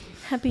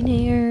Happy New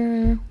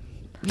Year.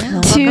 Yeah,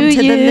 welcome to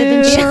the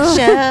Living Shit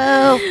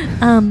Show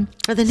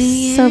for the new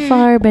year. So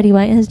far, Betty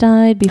White has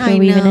died before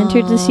we even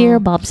entered this year.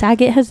 Bob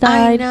Saget has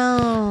died. I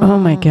know. Oh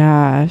my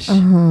gosh.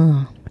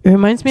 It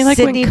reminds me like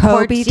Sidney when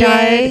Kobe Poitier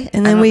died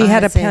and then we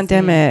had a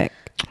pandemic.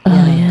 Oh,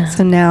 yeah.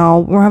 So now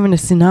we're having a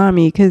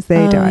tsunami because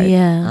they died.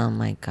 Yeah. Oh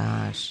my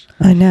gosh.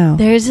 I know.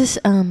 There's this,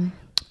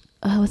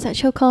 what's that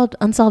show called?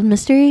 Unsolved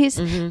Mysteries.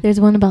 Mm-hmm. There's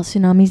one about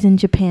tsunamis in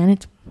Japan.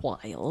 It's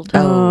wild.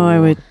 Oh, I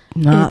would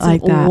not It's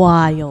like that.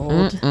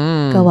 wild.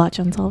 Go watch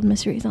Unsolved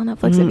Mysteries on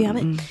Netflix if you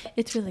haven't.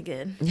 It's really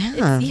good.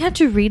 Yeah. You have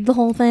to read the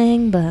whole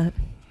thing, but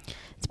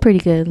it's pretty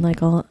good.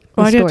 Like all.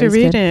 Why do you have to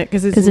read it?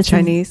 Because it's in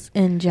Chinese.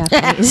 In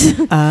Japanese.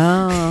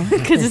 Oh.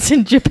 Because it's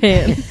in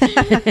Japan.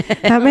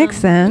 That makes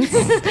sense.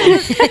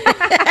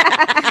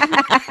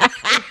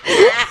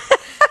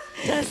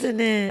 Doesn't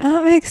it?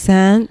 That makes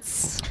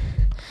sense.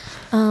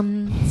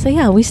 So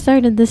yeah, we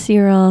started this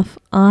year off.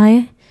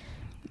 I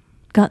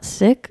got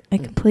sick. I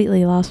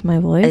completely lost my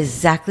voice.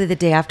 Exactly the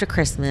day after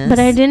Christmas. But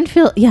I didn't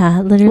feel,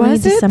 literally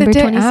Was it the December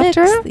day 26th.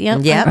 after?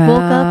 Yep. I woke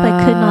up.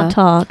 I could not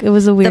talk. It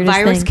was the the weirdest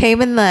virus thing.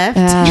 came and left.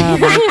 Oh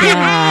my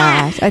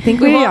gosh. I think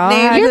we won't all name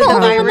had You're who the the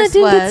only one that virus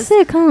did get was.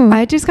 sick, huh?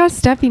 I just got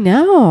stuffy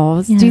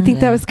nose. Do you think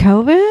that was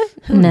COVID?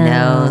 Who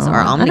knows? Or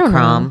I don't know.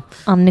 Omicron.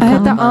 I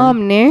had the Omnicom.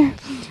 Omni.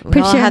 We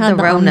Pretty all sure I had had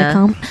the Rona.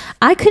 Omnicom.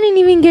 I couldn't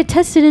even get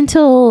tested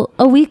until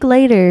a week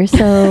later,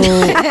 so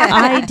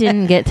I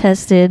didn't get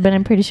tested. But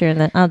I'm pretty sure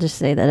that I'll just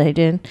say that I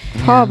did.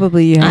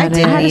 Probably you I had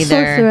didn't I had a sore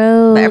either.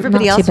 throat, But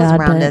everybody not else too was bad,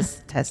 around but-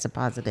 us tested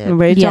positive.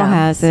 Rachel Yeah.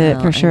 has it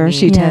So, for I sure. mean-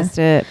 She Yeah.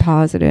 tested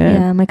positive.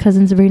 Yeah, my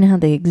cousin Sabrina had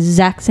the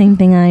exact same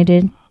thing I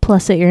did,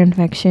 plus a ear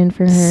infection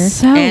for her.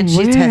 So And she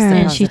weird. tested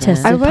And she positive.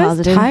 tested I was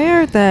positive.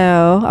 tired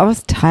though. I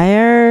was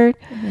tired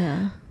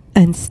Yeah.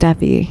 and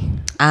stuffy.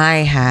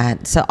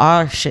 So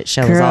our shit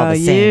show was all Girl,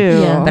 the same.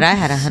 you. Yeah. But I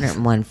had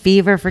 101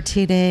 fever for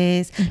 2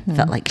 days.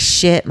 Felt like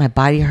shit. My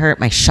body hurt.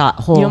 My shot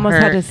hole You almost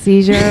hurt. had a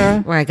seizure.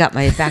 Where I got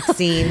my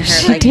vaccine hurt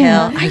She like did.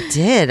 hell. I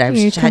did. I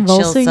You're had chills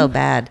convulsing? so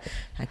bad.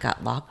 I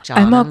got lockjaw.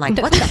 I'm I'm a- like,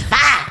 what the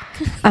fuck?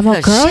 I'm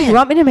like, girl, Shit. you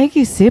want me to make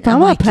you soup?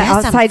 I'm like, gonna put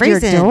yes, I'm outside your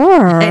freezing.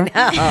 door. I know.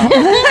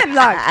 I'm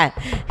like,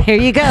 Here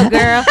you go,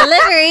 girl.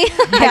 Delivery.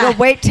 I go,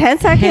 wait 10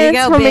 seconds Here you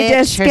go, for me to bitch.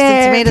 Here's some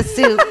escape. tomato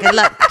soup. Good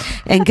luck.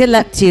 And good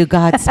luck to you.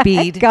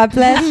 Godspeed. God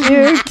bless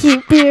you,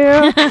 keep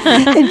you.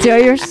 Enjoy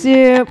your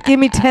soup. Give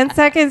me 10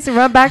 seconds to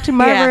run back to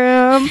my Yeah.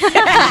 room.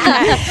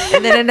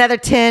 And then another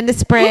 10 to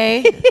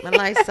spray. My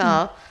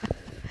Lysol.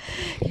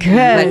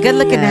 Good. But good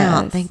looking Yes.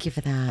 out. Thank you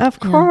for that. Of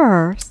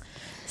course.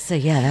 So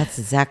yeah, that's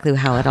exactly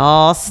how it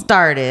all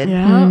started.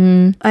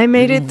 Yeah. I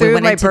made it We through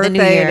went my into the new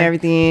birthday year. and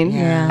everything.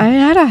 Yeah. I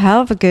had a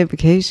hell of a good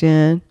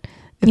vacation.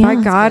 If Yeah, I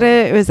that's got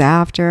it, it was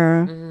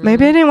after.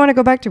 Maybe I didn't want to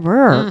go back to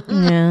work.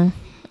 Yeah,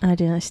 I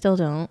do. I still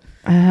don't.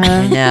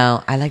 I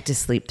know. I like to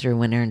sleep through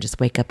winter and just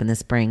wake up in the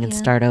spring and Yeah.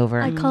 start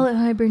over. I call it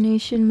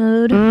hibernation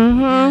mode.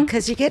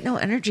 Because you get no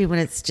energy when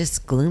it's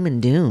just gloom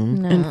and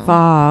doom No. And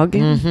fog.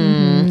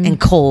 and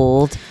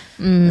cold.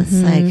 It's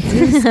like,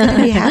 who's going to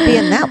be happy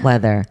in that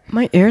weather?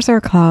 My ears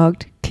are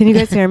clogged. Can you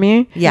guys hear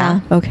me?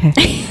 Yeah. Okay.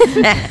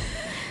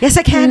 Yes,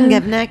 I can,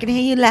 Governor. I can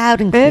hear you loud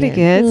and clear. Very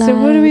good. So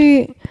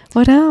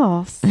what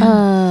else?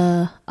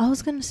 I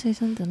was gonna say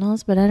something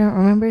else, but I don't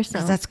remember. So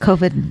 'Cause that's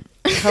COVID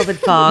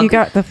fog. You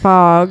got the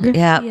fog.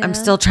 yeah, Yeah. I'm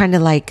still trying to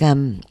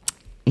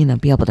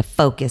be able to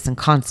focus and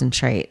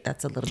concentrate.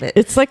 That's a little bit.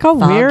 It's like all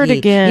foggy. weird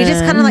again. You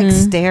just kind of like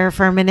stare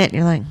for a minute and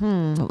you're like,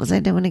 what was I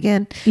doing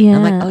again? yeah.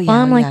 I'm like, oh yeah.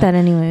 Well, I'm oh, like yeah. that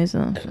anyways.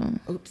 So.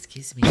 Oops,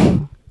 excuse me.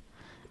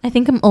 I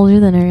think I'm older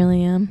than I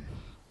really am.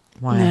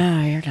 Why?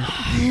 No, you're not.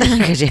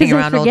 Because you hang Because I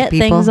around old forget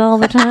people. things all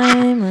the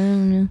time. I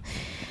don't know.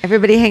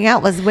 Everybody hang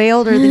out was way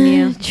older than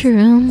you.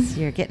 True.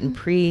 So you're getting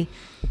pre.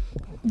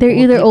 They're Old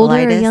either older or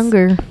people-itis.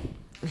 younger.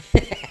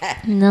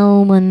 No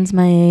one's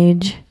my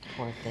age.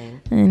 Poor thing.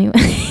 Anyway.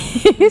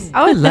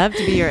 I would love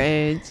to be your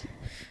age.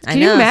 I Can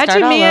know, you imagine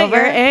start me all at your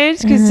over.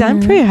 age? Because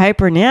I'm pretty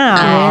hyper now.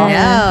 I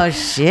know,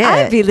 shit.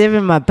 I'd be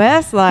living my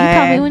best life. You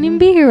probably wouldn't even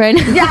be here right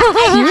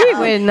now. You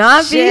would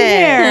not be Shit.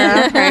 here.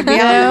 I'd probably be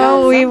on the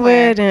No, phone we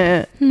somewhere.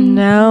 wouldn't.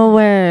 No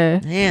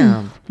way.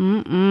 Damn.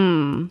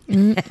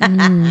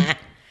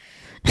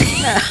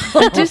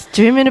 I'm just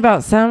dreaming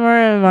about summer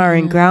and our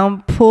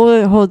in-ground pool.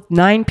 It holds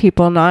 9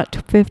 people, not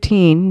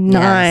 15.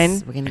 9.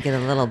 Yes, we're gonna get a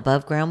little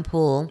above ground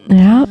pool.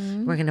 Yeah.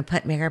 We're gonna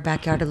make our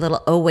backyard a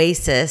little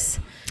oasis.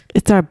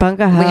 It's our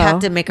bungalow. We have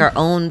to make our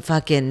own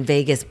fucking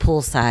Vegas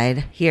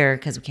poolside here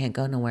because we can't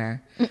go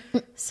nowhere.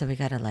 So we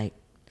gotta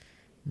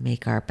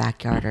make our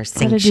backyard our Gotta do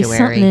something to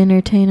sanctuary.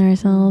 entertain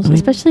ourselves.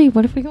 Especially,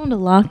 what if we go into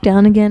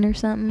lockdown again or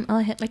something? Oh,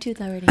 I hit my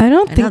tooth already. I don't I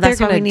know, think they're that's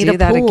why we going to need do a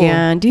that pool.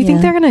 again. Do you think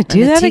Yeah. they're going to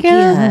do And a that tiki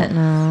again? hut.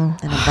 No.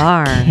 And a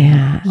bar.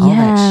 Yeah. All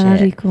yeah, that that'd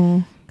be shit.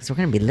 cool. Because we're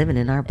gonna be living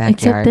in our Except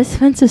backyard. this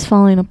fence is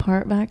falling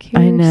apart back here.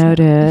 I so-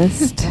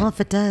 noticed. Well,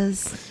 if it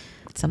does,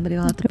 somebody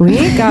will have to. We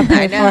ain't got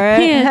paid know. for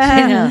it.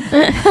 I know.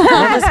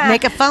 We'll just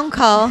make a phone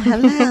call.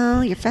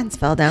 Hello, your fence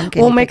fell down.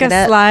 Can We'll you make pick a it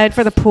up? slide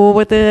for the pool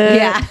with it.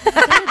 Yeah.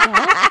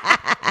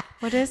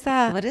 What is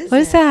that? What is What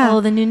is it? that?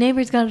 Oh, the new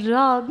neighbor's got a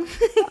dog.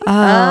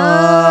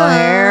 Oh,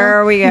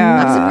 there we go.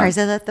 I'm surprised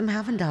they let them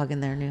have a dog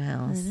in their new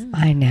house.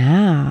 I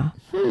know.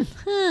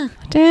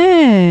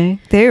 Dang.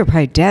 They were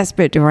probably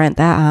desperate to rent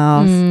that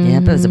house. Yeah,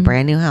 but it was a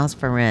brand new house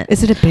for rent.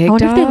 Is it a big I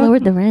wonder dog? if they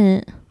lowered the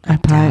rent. I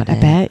doubt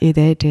it. bet you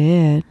they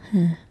did.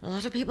 A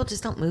lot of people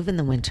just don't move in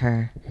the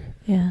winter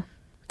Yeah.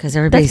 because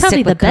everybody's That's probably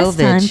sick the with best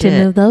COVID. time shit.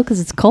 to move though, because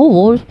it's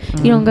cold.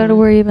 You don't got to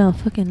worry about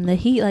fucking the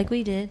heat like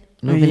we did.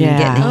 Moving and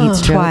getting a heat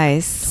stroke.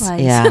 twice.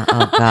 Yeah.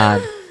 Oh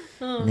God.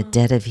 In the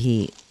dead of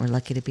heat, we're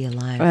lucky to be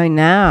alive. I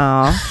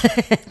know.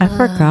 I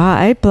forgot.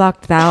 I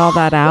blocked all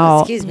that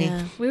out. Excuse me.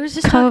 Yeah. We were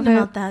just talking COVID.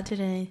 about that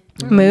today.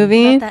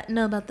 Moving?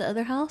 About the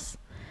other house.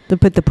 The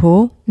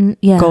pool?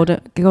 Yeah.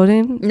 Golden?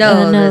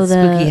 No, the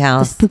spooky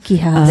house. The spooky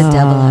house. The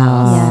devil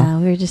house. Yeah,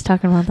 we were just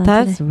talking about that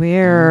That's today.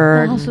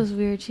 weird. The house was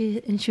weird.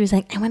 She was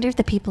like, I wonder if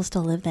the people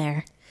still live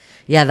there.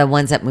 Yeah, the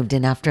ones that moved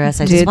in after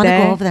us. I just Did want to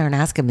they? go over there and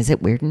ask them, is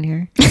it weird in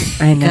here?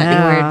 I Got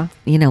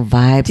any know. weird,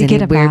 vibes, Do you any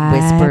get a weird vibe?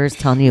 whispers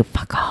telling you,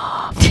 fuck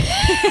off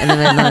in the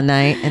middle of the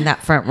night in that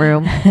front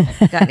room?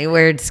 Got any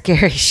weird,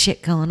 scary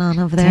shit going on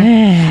over there?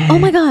 Dang. Oh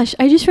my gosh,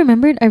 I just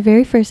remembered our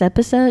very first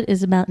episode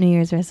is about New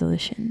Year's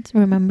resolutions.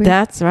 Remember?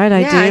 That's right.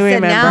 I do said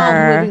remember.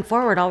 now moving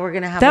forward, all we're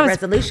going to have That a was-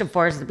 resolution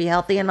for is to be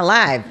healthy and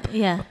alive.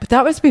 yeah. But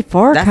that was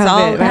before That's COVID,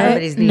 all right?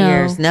 everybody's New No.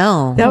 Year's.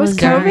 No. That was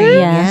during- COVID?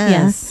 Yeah.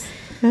 Yes.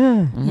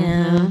 Yeah.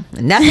 Yeah.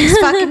 Nothing's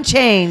fucking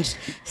changed.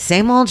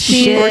 Same old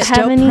you shit.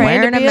 have any-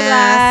 Wearing a to be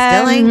mask.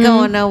 Still ain't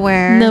going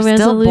nowhere. No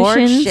Still bored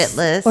resolutions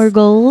shitless. or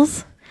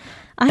goals.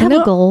 I have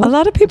know a goal. A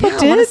lot of people Yeah,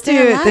 I wanna did stay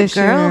do it alive, this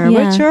girl. year.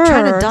 Yeah. What's yours?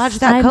 Trying to dodge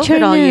that I'm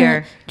trying COVID all to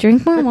year.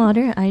 drink more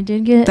water. I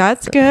did get.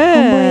 That's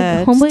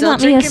good. Homeboy Still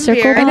got me a drinking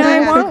circle beer. I know I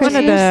water for want one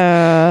of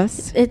Christmas.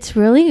 those. It's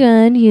really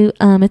good.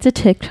 It's a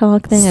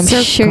TikTok thing. I'm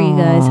sure you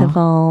guys have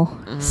all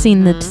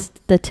seen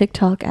the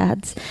TikTok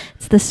ads.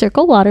 It's the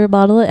Circle water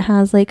bottle. It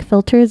has like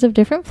filters of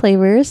different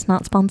flavors.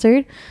 Not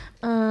sponsored.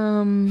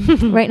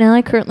 Right now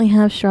I currently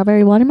have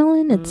strawberry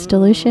watermelon. It's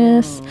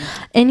delicious,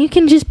 and you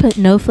can just put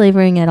no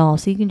flavoring at all,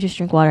 so you can just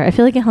drink water. I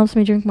feel like it helps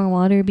me drink more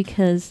water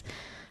because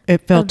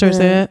It filters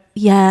it.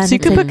 Yeah, So you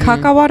and could it's put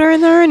cacao water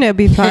in there and it'd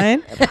be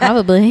fine. like,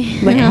 probably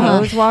Like Yeah.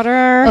 hose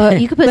water.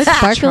 You could put Let's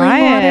sparkling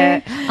try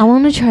water. it. I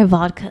want to try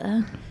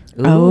vodka.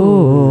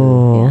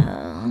 Oh.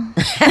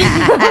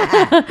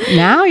 Yeah.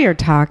 Now you're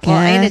talking.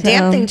 Well, ain't a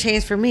damn So- thing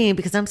changed for me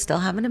because I'm still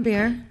having a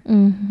beer.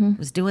 Mm-hmm.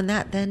 Was doing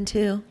that then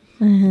too.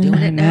 Doing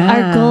it now. know.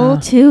 Our goal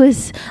too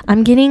is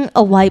I'm getting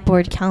a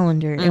whiteboard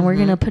calendar and we're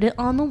gonna put it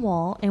on the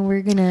wall and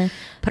we're gonna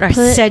Put our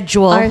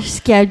schedule. our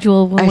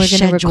schedule when Our we're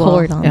gonna schedule.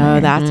 record on Oh,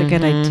 it. that's a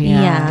good idea.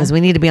 Yeah. Because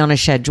we need to be on a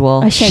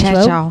schedule. A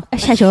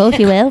schedule, if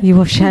you will. You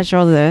will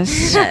schedule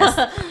this.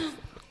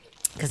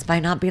 Because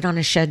by not being on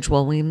a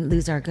schedule, we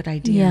lose our good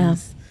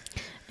ideas.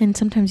 And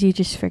sometimes you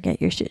just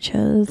forget your shit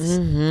shows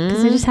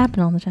because they just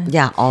happen all the time.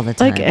 Yeah, all the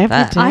time. Like every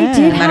But day. I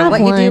did no matter have what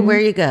one. you do, where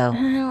you go.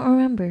 I don't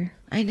remember.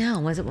 I know.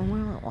 Was it when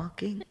we were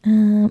walking?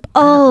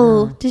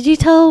 Did you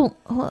tell?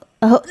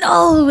 Oh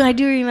no, I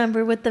do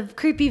remember with the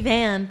creepy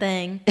van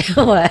thing.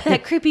 What?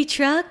 That creepy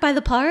truck by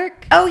the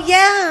park. Oh,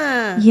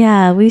 yeah.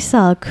 Yeah, we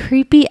saw a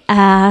creepy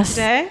ass.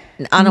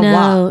 On a No,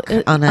 walk.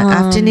 it- On an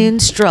afternoon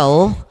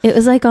stroll. It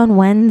was like on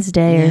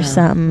Wednesday or Yeah.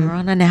 something. We're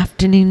on an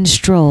afternoon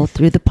stroll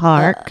through the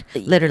park.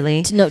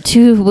 Literally. No, we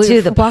To were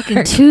the walking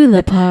park. to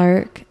the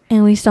park,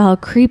 and we saw a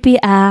creepy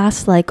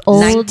ass, like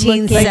old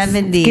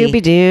 1970.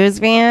 Scooby Doo's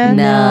van.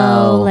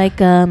 No. like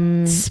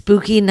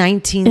Spooky It was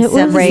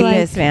 1970.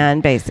 Rapist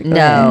van, basically.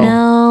 No.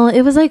 no,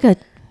 it was like a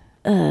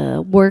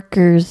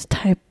workers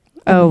type.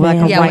 Oh, like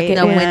van. a Yeah, white with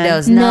no van.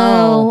 windows. No.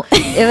 No.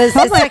 It was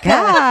Oh it's my like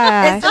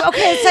gosh.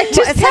 it's like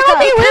Just it's tell like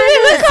me what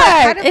it looks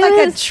like. Kind of It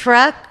like was- a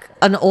truck,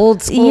 an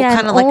old school Yeah,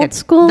 kind of an like old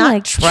school, not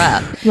like,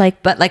 truck,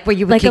 like- but like where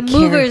you would like a get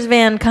carried- movers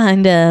van,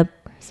 kind of,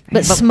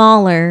 but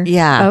smaller.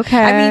 Yeah. Okay.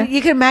 I mean,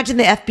 you can imagine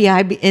the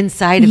FBI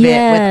inside of it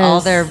with all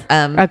Yes. their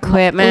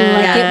Equipment.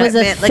 Like Yeah, it was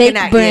a equipment looking fake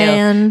at you,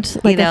 brand,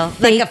 like you know, a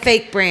fake like a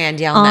fake brand,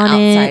 yeah, on the on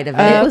outside it. of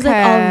it. It was like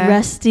Okay. all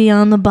rusty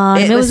on the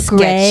bottom. It It, was was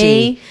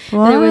gray. sketchy.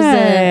 Why?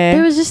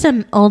 There was just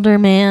an older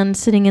man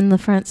sitting in the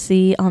front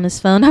seat on his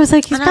phone. I was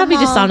like, he's And probably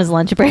I'm just all- on his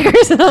lunch break or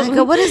I something.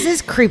 go, what is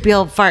this creepy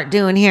old fart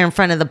doing here in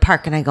front of the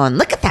park? And I go, and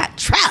look at that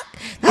truck.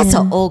 That's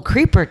an old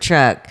creeper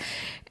truck.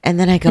 And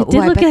then I go, It did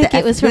ooh, I look bet like the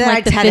it was from, then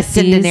like, I the had a 50s.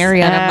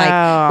 scenario, and I'm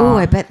like, Oh. ooh,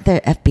 I bet the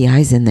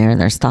FBI's in there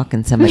and they're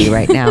stalking somebody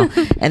right now,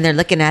 and they're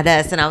looking at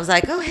us. And I was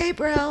like, oh, hey,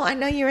 bro, I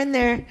know you're in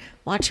there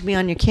watching me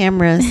on your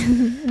cameras.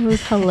 It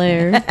was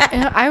hilarious.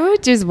 Yeah, I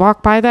would just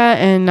walk by that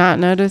and not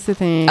notice a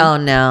thing. Oh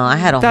no, I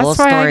had a That's whole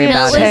why I story didn't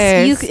about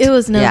say- it. Taste. It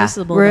was Yeah.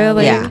 noticeable.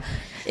 Really? though. Yeah.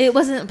 It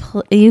wasn't.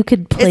 You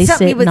could place It's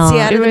something it you would not. see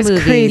out of It the was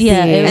movie. creepy.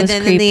 Yeah, it and was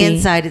then creepy. in the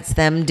inside, it's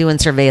them doing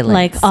surveillance.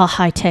 Like all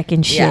high tech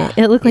and shit. Yeah.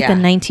 It looked like Yeah. a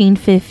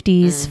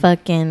 1950s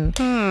fucking.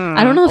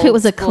 I don't know if it Old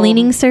was a school.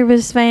 cleaning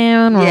service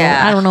van or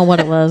Yeah. I don't know what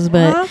it was,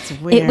 but That's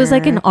it was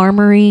like an weird.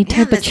 armory Yeah, type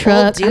of this old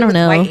truck. dude I don't with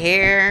know. white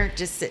hair,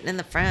 just sitting in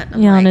the front.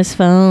 I'm Yeah, on like, his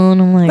phone.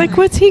 I'm like, Like,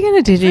 what's he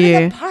gonna do to Front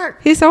of you? the park.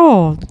 He's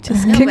old.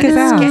 Just No, kick but his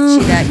it's ass.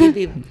 sketchy that you'd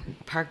be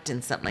parked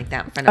in something like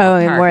that in front of a Oh,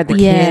 park. and where the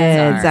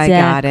Yeah, kids. I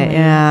got it. exactly.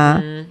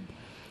 Yeah.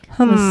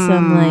 With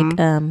some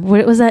like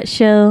what was that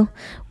show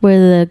where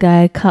the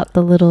guy caught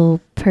the little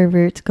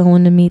perverts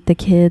going to meet the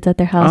kids at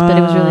their house, but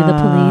it was really the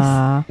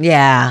police.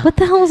 Yeah. What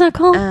the hell was that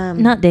called?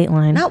 Not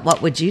Dateline. Not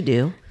What Would You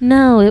Do?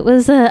 No, it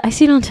was. I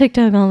see it on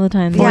TikTok all the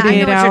time. Yeah, I know 48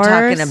 what you're talking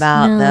hours?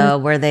 about, No. though,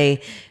 where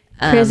they...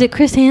 Is it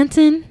Chris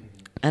Hansen?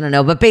 I don't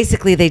know, but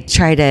basically they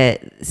try to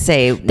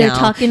say They're no,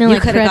 talking to, you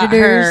like, could have got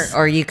predators. her,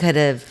 or you could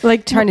have...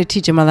 Like trying to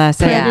teach them a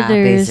lesson. Yeah,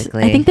 Predators.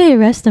 basically. I think they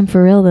arrest them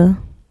for real though.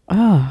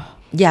 Oh.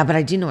 Yeah, but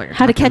I do know what you're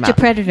How to talking catch a about.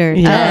 predator.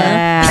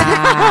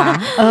 Yeah.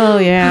 Oh,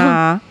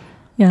 yeah.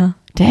 Yeah.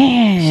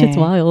 Dang. Shit's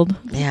wild.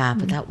 Yeah,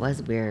 but that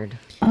was weird.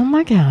 Oh,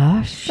 my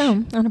gosh.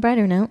 So on a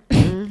brighter note.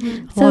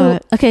 Mm-hmm. So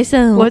What? okay,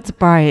 so What's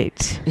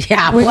bright?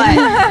 Yeah, We're- what?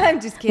 I'm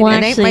just kidding. Well, It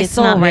ain't actually, my it's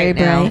soul not very right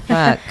now.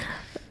 bright.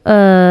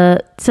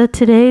 Fuck. so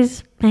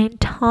today's main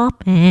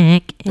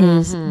topic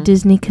is Mm-hmm.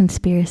 Disney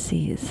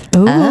conspiracies.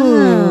 Ooh.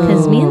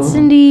 Because me and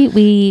Cindy,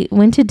 we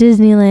went to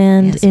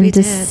Disneyland Yes, in we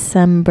did.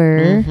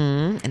 December.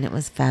 Mm-hmm. And it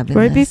was fabulous.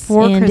 Right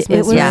before And Christmas.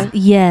 it was Yeah.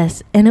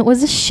 yes, and it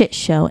was a shit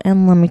show.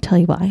 And let me tell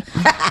you why.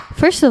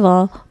 First of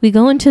all, we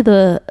go into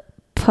the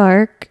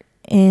park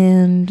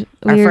and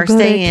Our we were first going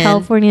to day in.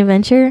 California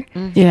Adventure,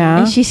 Yeah.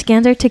 and she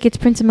scans our tickets,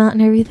 prints them out,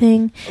 and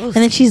everything. And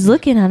then she's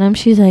looking at them.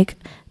 She's like,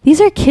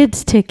 "These are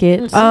kids'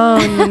 tickets." Oh,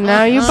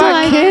 no. You So bought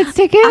I- kids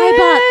tickets?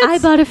 I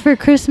bought it for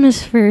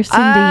Christmas for Cindy.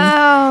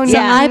 Oh, So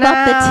I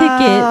bought the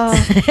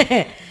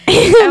tickets. And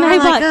I we're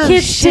like, bought "Oh,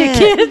 kids shit."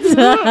 tickets.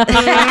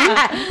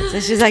 So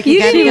she's like, you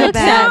gotta She go looks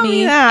back. at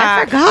me.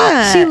 I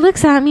forgot. She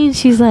looks at me and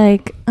she's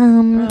like,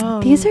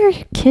 "These are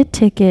kid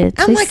tickets."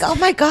 I'm They like, oh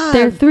my God.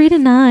 They're 3 to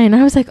 9.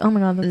 I was like, "Oh my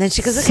God." That's And then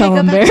she goes, okay, so go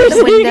back to embarrassing.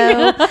 the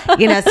window.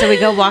 You know, so we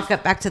go walk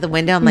up back to the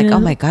window. I'm like, Yeah. oh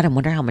my God, I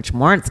wonder how much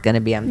more it's going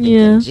to be. I'm thinking,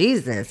 Yeah.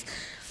 Jesus.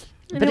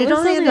 And But it it was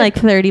only only ended- like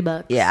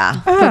 $30. Yeah.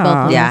 For both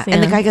of Yeah. us,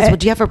 And the guy goes, well,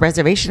 do you have a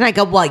reservation? I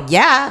go, well,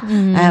 yeah,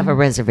 I have a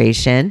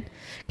reservation.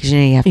 Because, you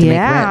know, you have to make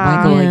rent.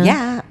 I go, well, Yeah.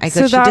 yeah. I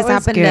go, So she that just was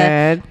happened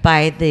good. to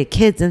buy the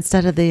kids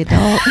instead of the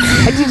adults.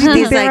 Did you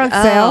think they were on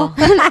sale?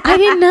 I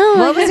didn't know.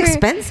 Well, I it was never-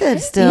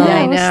 expensive still. Yeah,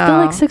 I it was still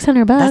know.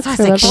 like $600 That's why I was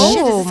for like, both. shit,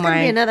 Oh, this is going to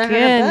my be another $100.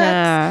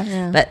 goodness.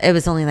 Yeah. But it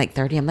was only like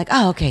 30. I'm like,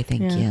 oh, okay,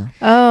 thank Yeah. you.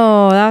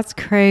 Oh, that's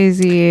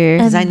crazy.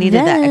 Because I And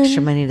needed that then-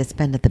 extra money to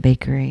spend at the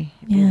bakery.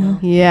 Yeah.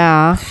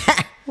 Yeah.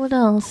 What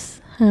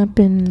else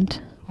happened?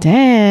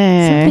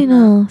 Dang. Something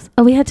else.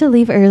 Oh, we had to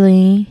leave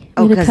early.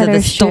 Oh, We had to 'cause cut of our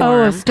the strip. storm.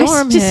 Oh, a I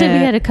storm just said we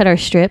hit. had to cut our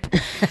strip.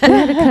 We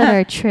had to cut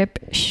our trip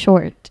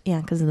short.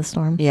 Yeah, because of the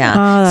storm. Yeah.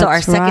 Oh, So our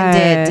that's second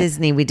day at right.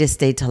 Disney, we just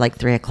stayed till like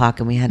 3:00,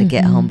 and we had to Mm-hmm.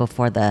 get home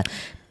before the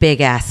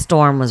big ass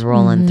storm was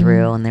rolling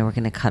through, and they were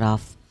going to cut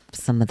off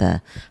some of the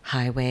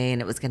highway,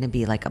 and it was going to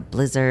be like a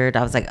blizzard.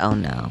 I was like, oh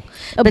no.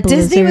 A But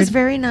Disney was blizzard.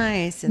 very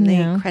nice, and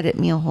Yeah. they credit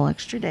me a whole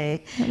extra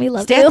day. We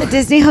love Stay you. at the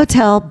Disney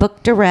Hotel,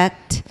 book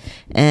direct,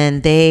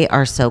 and they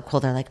are so cool.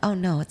 They're like, oh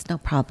no, it's no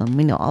problem.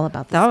 We know all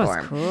about the That was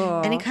storm.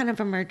 cool. Any kind of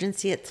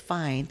emergency, it's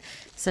fine.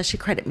 So she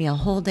credited me a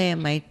whole day in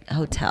my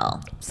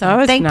hotel. So That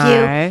was thank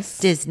nice.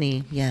 you,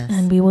 Disney. Yes.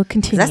 And we will 'Cause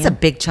continue. that's a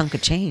big chunk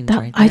of change That-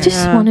 right there. I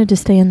just Yeah. wanted to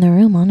stay in the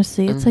room,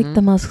 honestly. It's like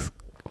the most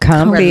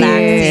Comfy.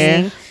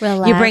 relaxing.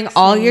 You bring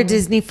all your Relaxing.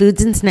 Disney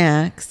foods and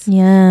snacks.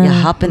 Yeah. You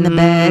hop in the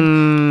bed.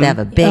 They have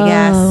a big Oh,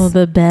 ass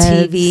the beds.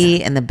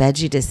 TV, and the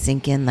beds you just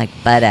sink in like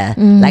butter,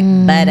 like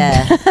butter.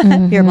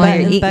 Your While butt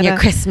you're and eating your butter.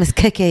 Christmas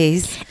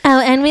cookies. Oh,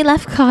 and we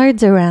left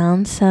cards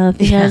around. So if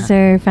you Yeah. guys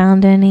are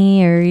found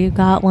any or you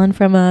got one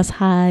from us,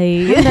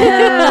 hi.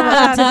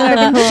 That's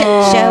so Shit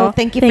cool. show.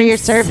 Thank you for your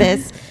Thanks.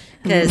 service.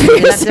 Because we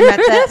left them at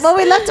the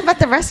we left them at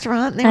the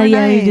restaurant. They were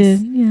yeah, nice. you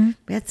did. Yeah.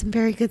 We had some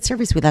very good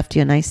service. We left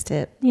you a nice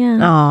tip. Yeah.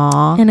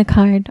 Aw. And a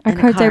card. Our And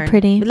a cards are card.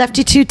 pretty. We left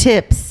you 2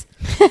 tips.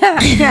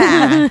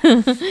 Yeah.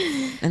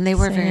 And they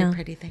were So, very yeah.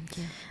 pretty. Thank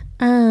you.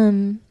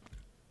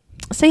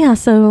 So yeah,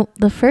 so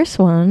the first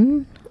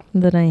one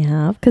that I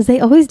have, because they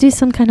always do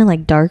some kind of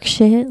like dark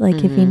shit.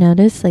 Like if you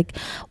notice, like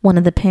one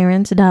of the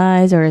parents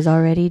dies or is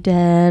already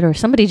dead, or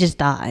somebody just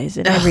dies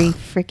in every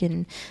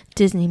freaking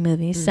Disney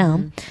movie.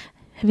 So,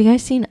 have you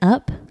guys seen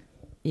Up?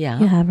 Yeah.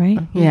 You have, right?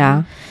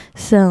 Yeah.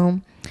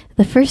 So,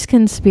 the first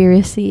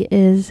conspiracy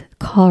is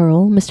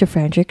Carl, Mr.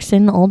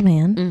 Fredrickson, the old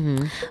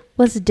man,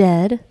 was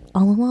dead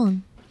all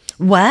along.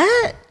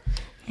 What?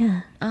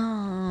 Yeah.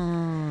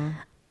 Oh.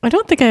 I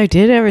don't think I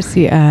did ever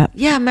see Up.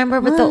 Yeah, remember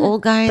with the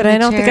old guy? But in I the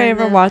don't think chair I and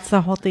ever the- watched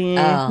the whole thing.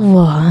 Oh.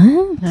 What? I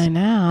know. I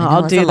know, I'll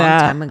it was do a long that.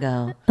 time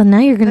ago. Well, now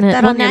you're gonna.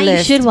 that Well, on your now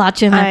list. you should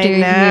watch him I after you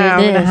know. I'm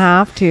hear gonna this.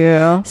 have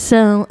to.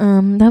 So,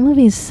 that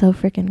movie is so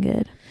freaking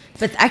good.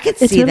 But I could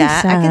It's see really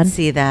that. I sad. could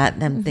see that.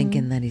 Them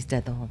thinking that he's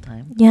dead the whole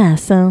time. Yeah.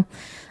 So,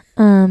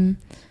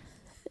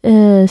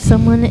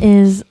 someone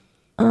is,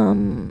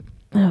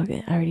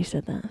 okay, I already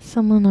said that.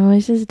 Someone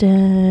always is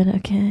dead.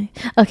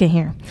 Okay,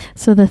 here.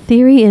 So the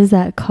theory is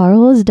that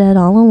Carl is dead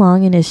all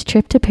along in his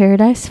trip to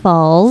Paradise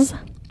Falls.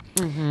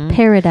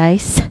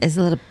 Paradise Is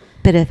a little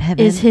bit of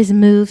heaven. is his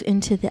move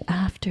into the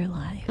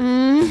afterlife.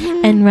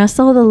 Mhm. And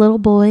Russell, the little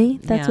boy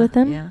that's Yeah, with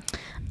him, Yeah.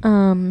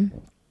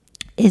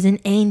 is an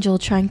angel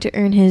trying to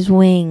earn his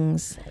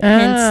wings.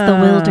 Hence the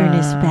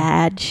wilderness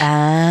badge.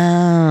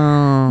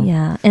 Oh.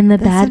 Yeah. And the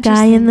bad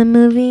guy in the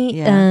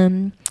movie,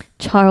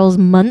 Charles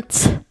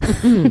Muntz,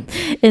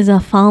 is a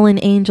fallen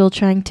angel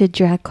trying to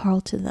drag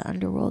Carl to the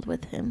underworld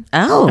with him.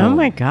 Oh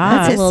my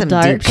God. That's a little some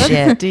dark. deep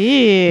shit.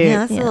 Deep. Yeah,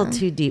 that's a little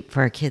too deep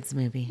for a kids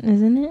movie.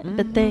 Isn't it?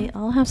 But they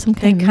all have some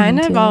They kind kind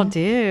of of all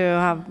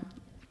do.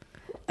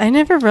 I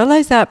never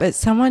realized that, but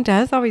someone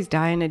does always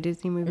die in a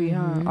Disney movie,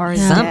 huh? Or is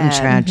Something dead.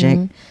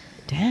 tragic.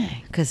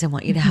 Dang. Because they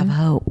want you to have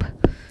hope.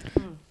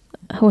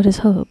 What is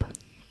hope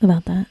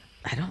about that?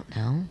 I don't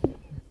know.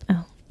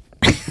 Oh.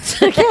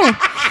 Okay.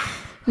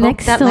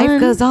 Next that one. life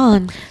goes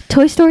on.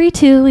 Toy Story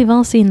 2. We've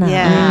all seen that.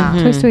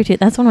 Yeah. Toy Story 2.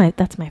 That's my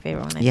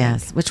favorite one. I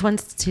Yes. think. Which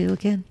one's 2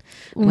 again?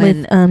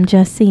 With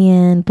Jesse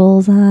and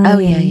Bullseye. Oh,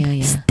 yeah, and yeah,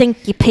 yeah.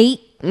 Stinky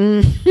Pete.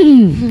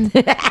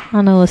 I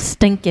don't know,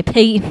 Stinky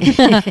Pete.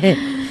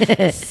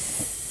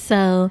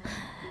 So,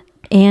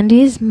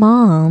 Andy's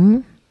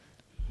mom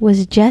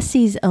was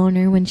Jesse's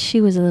owner when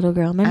she was a little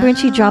girl. Remember when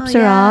she drops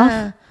her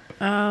off?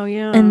 Oh,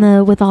 yeah.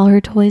 And with all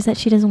her toys that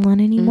she doesn't want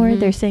anymore,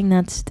 they're saying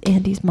that's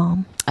Andy's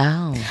mom.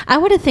 Oh. I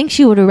would have think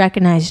she would have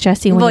recognized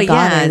Jesse when he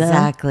got her, though.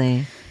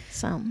 Exactly.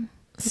 So,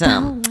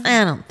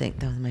 I don't think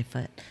that was my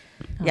foot.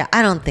 Yeah,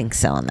 I don't think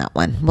so on that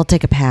one. We'll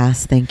take a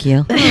pass. Thank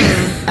you.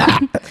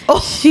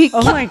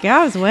 Oh my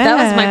God, it was wet. That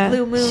was my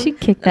blue moon. she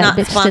kicked that Not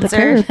bitch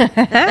sponsored. to the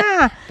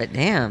curb. But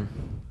damn.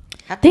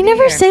 Happy They New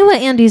never Year. say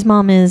what Andy's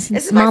mom is.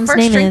 This is my Mom's first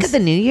name drink is. of the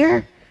new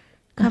year.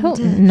 I don't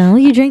know.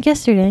 You drank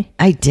yesterday.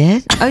 I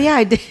did? Oh, yeah,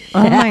 I did.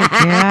 Oh my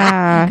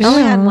gosh. I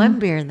only had one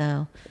beer,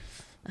 though.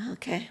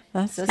 Okay.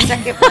 That's So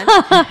second one.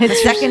 The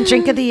second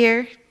drink of the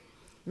year.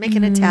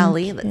 Making a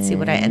tally. Let's see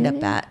what I end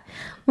up at.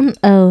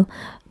 Oh,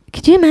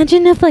 could you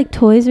imagine if like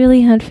toys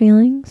really had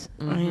feelings?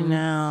 I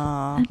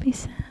know. That'd be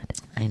sad.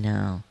 I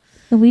know.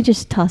 And we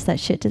just toss that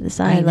shit to the I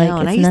side. know. Like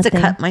And it's I used nothing. to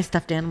cut my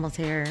stuffed animals'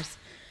 hairs.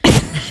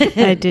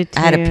 I did I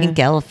had a too. pink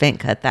elephant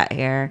cut that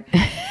hair.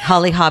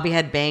 Holly Hobby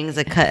had bangs.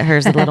 I cut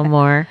hers a little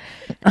more.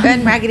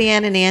 And Raggedy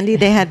Ann and Andy,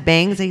 they had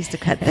bangs. I used to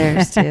cut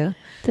theirs too.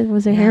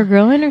 Was her hair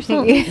growing or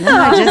something? No,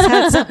 I just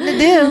had something to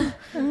do.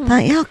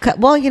 Thought, yeah, I'll cut.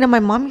 Well, my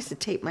mom used to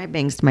tape my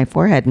bangs to my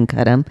forehead and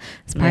cut them.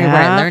 That's probably where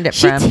I Yeah. learned it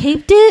She from.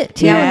 taped it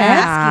to your head.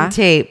 Masking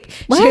tape.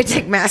 She What? would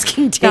take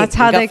masking tape. That's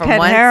how and go they from cut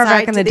one hair side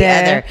back in to the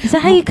day. other. Is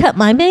that how you cut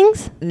my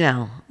bangs?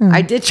 No,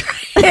 I did try.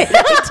 I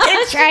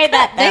did try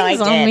that. No, I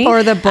Bangs on did. me.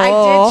 Or the I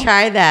bowl. did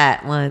try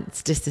that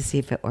once just to see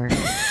if it works.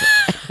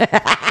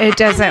 It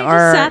doesn't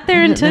work. Sat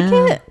there and took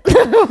No. it.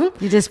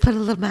 You just put a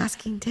little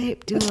masking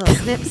tape, do a little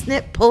snip,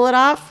 snip, pull it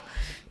off.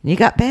 And you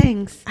got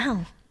bangs. Ow.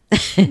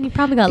 You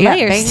probably got You got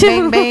layers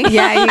bang, too. bang, bang.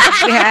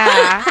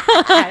 Yeah,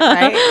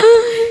 right.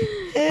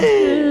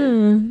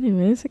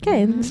 Anyways,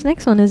 okay. This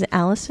next one is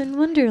Alice in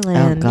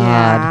Wonderland. Oh, God.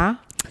 Yeah.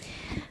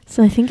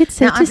 So I think it's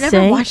safe Now, to I've say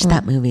never watched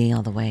that movie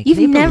all the way. Can You've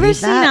you never believe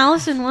seen that?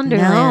 Alice in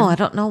Wonderland? No, I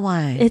don't know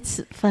why.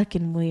 It's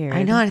fucking weird.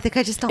 I know. I think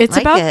I just don't It's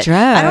like about it.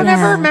 drugs. I don't Yeah.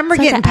 ever remember It's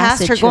like getting an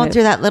past acid her going trip.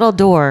 through that little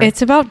door.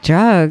 It's about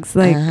drugs.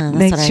 Like, That's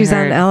like what I she's on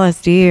heard.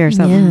 LSD or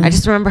something. Yeah. I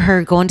just remember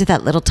her going to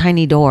that little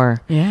tiny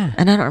door. Yeah.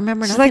 And I don't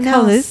remember She's nothing like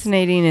else.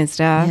 hallucinating and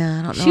stuff. Yeah,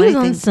 I don't know She was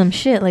anything. on some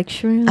shit like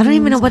shrooms. I don't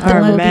even know what the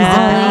Or movie's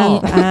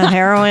meth, about.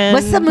 heroin.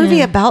 What's the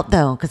movie about,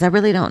 though? Because I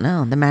really don't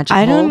know. The magic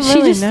I hole? don't She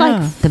really just know.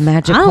 like The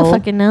magic I don't hole?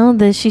 fucking know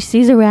that she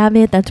sees a rabbit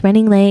that's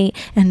running late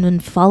and then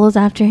follows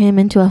after him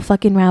into a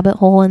fucking rabbit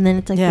hole, and then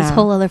it's like this Yeah.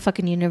 whole other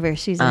fucking universe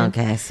she's in.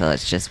 Okay, so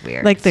it's just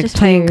weird. Like the just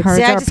playing weird. cards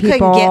See, I are just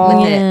people. couldn't get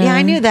with it. Yeah. Yeah,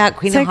 I knew that.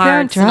 Queen It's of like they're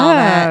on Hearts and all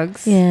that.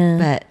 drugs. Yeah.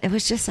 But it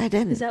was just, I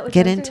didn't that what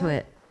get drugs into are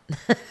it.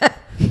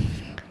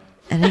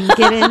 I didn't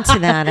get into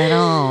that at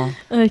all.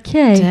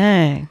 Okay.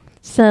 Dang.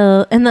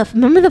 So, and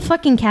remember the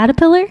fucking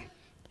caterpillar?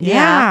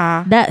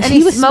 Yeah. That And he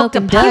he was smoked a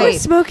smoking pipe. dope. He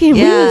was smoking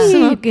Yeah. weed.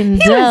 Smoking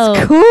He was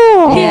dope.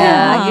 cool.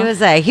 Yeah,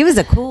 he was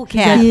a cool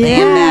cat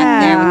man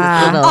back there with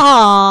his little.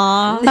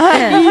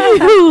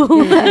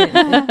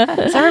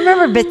 So I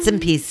remember bits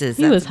and pieces.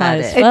 He That's was high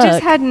about as it. It fuck.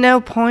 just had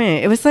no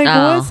point. It was like,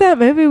 Oh. what was that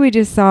movie we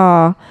just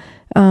saw?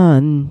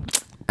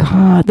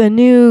 God, the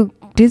new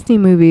Disney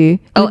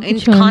movie. Oh,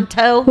 Which one?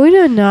 Encanto. We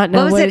do not know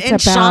What was what it,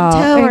 it's about.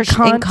 Enchanto or I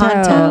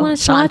Encanto? want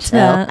to watch Shanto.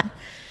 that.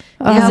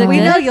 Yeah, Is it we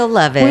good? know you'll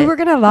love it. We were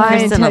gonna lie and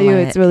Kristen tell will you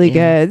like it's it. really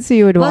Yeah. good, so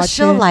you would Well, watch it.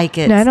 she'll like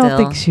it No, I don't still.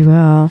 think she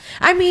will.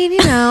 I mean,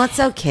 it's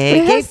okay.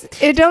 It has-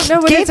 it don't know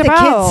what gave it's the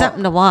about. kids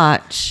something to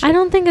watch. I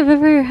don't think I've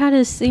ever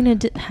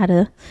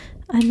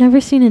I've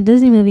never seen a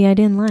Disney movie I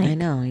didn't like. I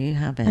know you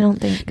haven't. I don't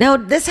think. No,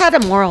 this had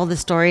a moral of the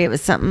story. It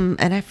was something,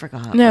 and I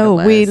forgot. No,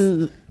 what it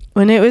was.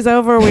 when it was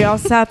over, we all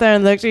sat there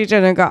and looked at each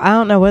other and go, I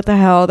don't know what the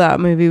hell that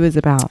movie was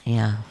about.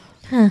 Yeah.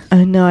 Huh. I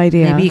have no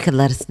idea. Maybe you could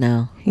let us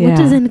know. What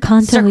does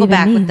Encanto Circle even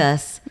back mean? with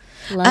us.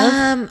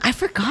 Love? I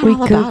forgot We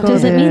all about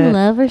Does Googled it mean it.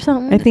 love or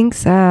something? I think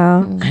so.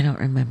 I don't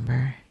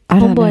remember. I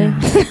don't boy.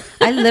 know.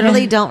 I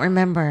literally don't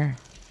remember.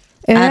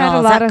 It At had all. a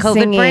Is lot that of COVID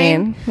singing.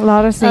 brain? A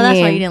lot of singing. that's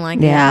why you didn't like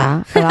it.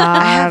 Yeah, a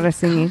I have lot of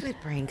singing. COVID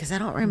brain because I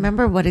don't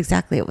remember what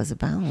exactly it was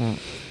about.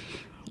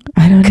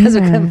 I don't know. Because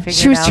we couldn't figure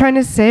She it was out. trying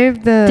to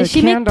save the Did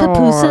she make candles.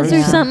 pupusas or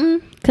Yeah.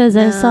 something? Because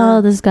I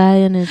saw this guy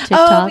in a TikTok.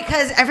 Oh,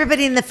 because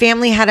everybody in the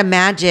family had a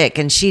magic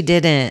and she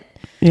didn't.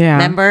 Yeah.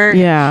 Remember?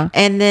 Yeah.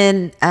 And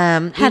then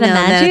Had a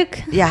magic?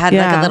 had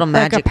like a little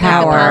like a magic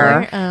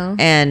power. Oh.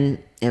 And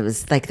it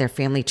was like their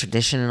family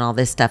tradition and all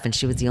this stuff, and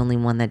she was the only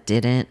one that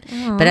didn't.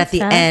 Oh, but at the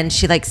sad. end,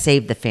 she like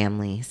saved the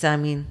family. So I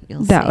mean,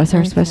 you'll That see. was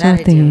her That special I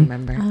do thing.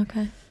 remember.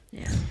 Okay.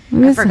 Yeah.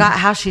 I forgot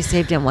how she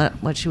saved him.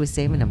 What she was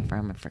saving him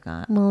from? I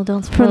forgot. Well,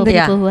 don't spoil From the-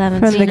 people who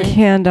haven't From seen the it.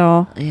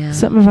 candle. Yeah.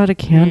 Something about a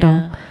candle.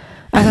 Yeah.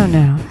 I don't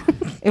know.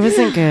 It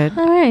wasn't good.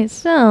 All right,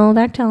 so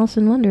back to Alice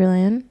in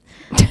Wonderland.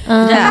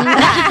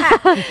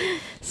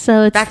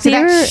 So it's Back to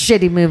that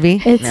shitty movie.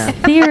 It's No.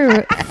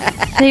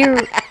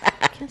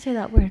 I can't say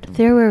that word.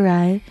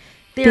 Theorized.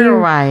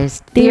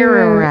 Theorized.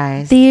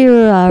 Theorized. It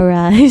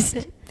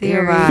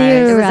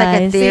was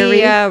like a theory.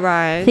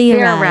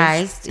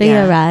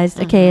 Theorized.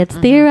 Okay, it's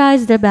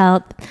theorized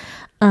about.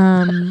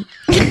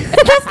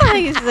 That's not how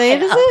you say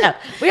it, is it? No,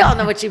 we all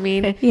know what you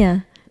mean. Yeah.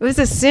 It was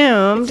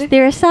assumed.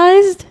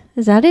 Theorized.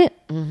 Is that it?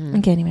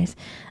 Okay. Anyways,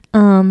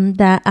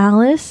 that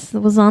Alice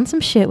was on some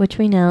shit, which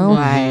we know.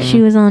 Right.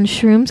 She was on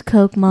shrooms,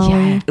 coke, Molly,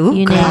 Yeah. Ooh,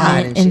 you God,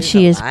 name it, and and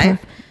she she was is,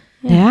 alive?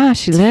 Yeah,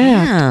 she lived.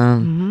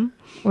 Damn.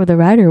 or the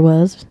writer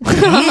was.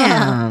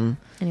 Damn.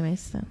 Anyways,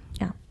 so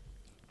yeah.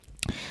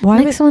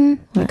 Why Next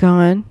one. We're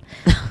going.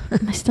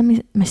 My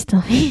tummy's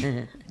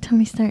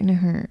starting to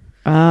hurt.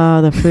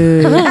 Oh, the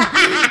food.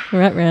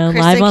 Right round,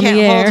 Kristen live on can't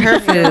the air. hold her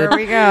food. There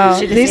we go.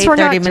 She just These ate were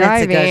 30 not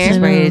minutes ago. driving. She's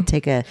ready to I know.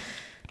 take a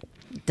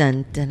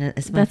dun dun.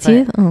 It's my That's foot.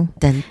 you? Oh.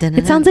 Dun, dun,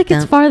 It sounds like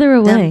it's dun, farther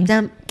away. dun,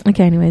 dun.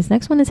 Okay, anyways,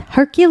 next one is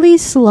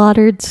Hercules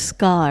slaughtered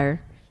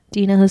Scar. Do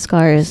you know who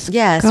Scar is?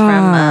 Yes,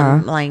 Scar.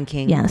 from Lion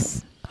King.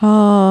 Yes.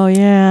 Oh,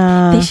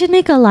 yeah. They should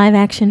make a live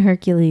action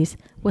Hercules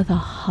with a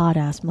hot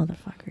ass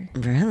motherfucker.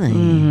 Really?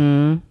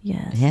 Mm-hmm.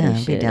 Yes. Yeah, they I'd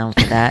be should. down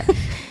for that.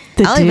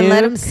 The I'll even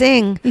let Duke. him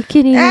sing. You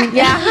kidding? Sing,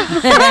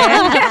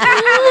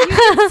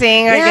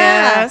 I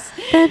Yeah. guess.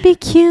 That'd be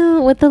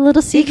cute with the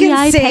little You CGI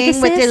can sing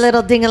Pegasus. with your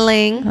little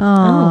ding-a-ling.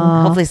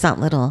 Oh. Hopefully it's not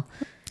little.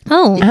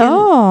 Oh.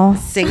 Oh.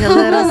 Sing a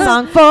little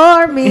song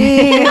for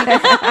me.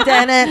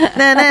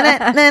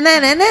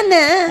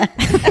 Da-na-na-na-na-na-na-na-na.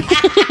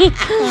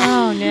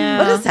 Oh, no.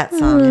 What is that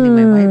song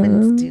anyway? Why have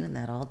been doing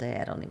that all day?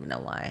 I don't even know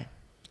why.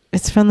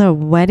 It's from the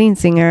Wedding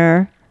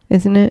Singer,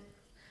 isn't it?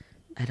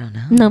 I don't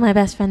know. No, My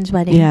Best Friend's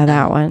Wedding. Yeah,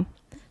 that one.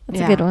 That's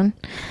Yeah. a good one.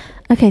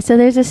 Okay, so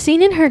there's a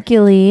scene in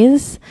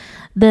Hercules,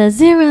 the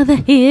Zero, the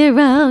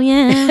hero,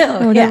 yeah,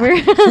 or whatever.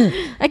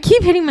 I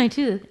keep hitting my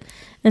tooth.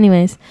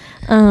 Anyways,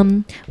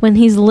 when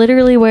he's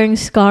literally wearing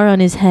Scar on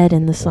his head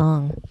in the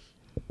song.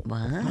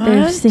 What?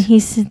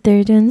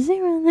 They're doing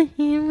Zero, the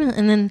hero,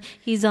 and then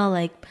he's all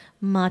like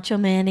macho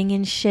manning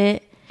and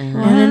shit. And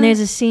then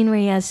there's a scene where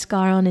he has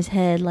Scar on his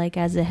head, like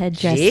as a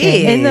headdress. Jeez.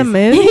 thing. In the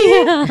movie?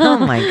 Oh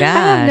my I have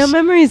gosh. no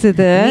memories of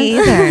this. Me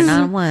either.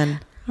 Not one.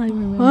 I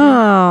remember.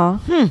 Wow.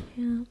 Yeah.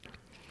 I'll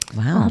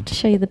Wow. have to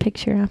show you the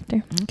picture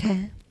after.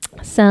 Okay.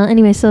 So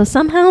anyway, so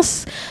somehow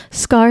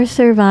Scar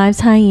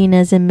survives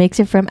hyenas and makes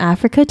it from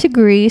Africa to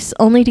Greece,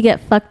 only to get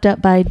fucked up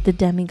by the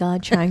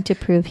demigod trying to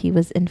prove he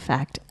was in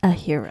fact a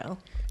hero.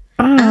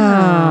 Oh.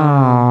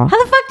 How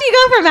the fuck do you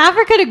go from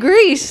Africa to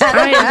Greece?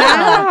 I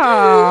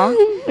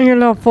know. Your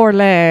little 4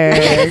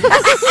 legs.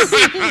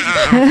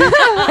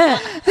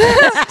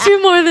 That's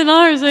 2 more than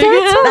ours, I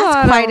guess.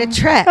 That's quite a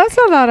trek. That's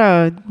a lot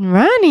of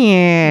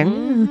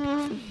running.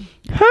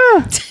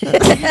 Huh.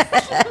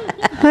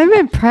 I'm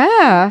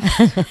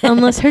impressed.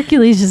 Unless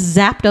Hercules just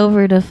zapped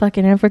over to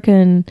fucking Africa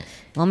and...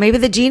 Well, maybe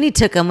the genie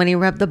took him when he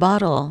rubbed the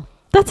bottle.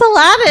 That's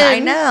Aladdin! I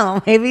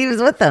know. Maybe he was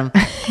with them.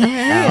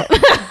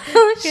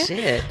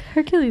 Shit.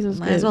 Hercules was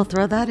Might good. as well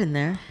throw that in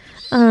there.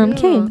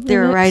 Okay.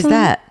 Theorize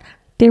that.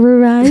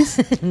 Theorize.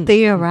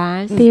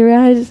 Theorize.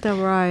 Theorize.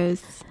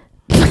 Theorize.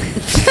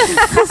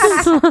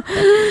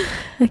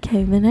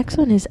 Okay, the next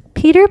one is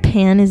Peter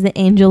Pan is the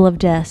angel of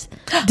death.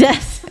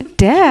 Death.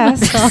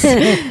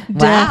 Death.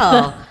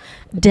 Wow.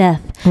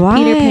 Death. Why?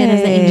 Peter Pan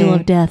is the angel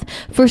of death.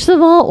 First of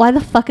all, why the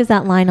fuck is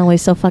that line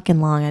always so fucking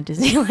long at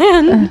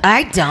Disneyland?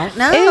 I don't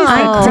know. It's I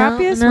the don't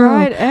crappiest know.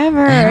 ride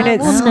ever, and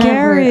it's will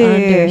scary. never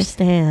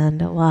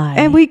understand why.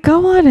 And we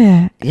go on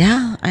it.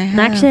 Yeah, I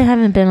have. Actually, I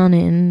haven't been on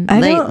it in I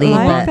Lately, don't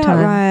like but- that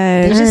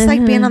ride. It's just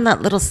like being on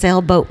that little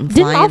sailboat and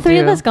Didn't flying all three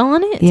through. of us go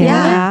on it?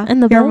 Yeah. together? In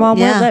the Your boat? mom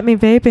Yeah. won't let me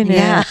vape in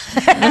Yeah. it.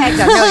 I don't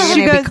know. You're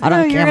She going to be goes, caught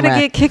no, on you're camera. going to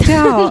get kicked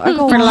out. I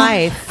go, For "What?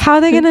 life. How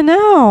are they going to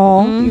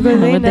know? You go,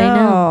 How they would they know?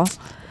 know.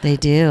 They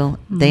do.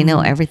 They know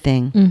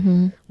everything.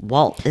 Mm-hmm.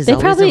 Walt is They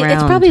always probably around.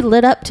 it's probably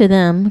lit up to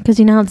them because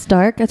you know how it's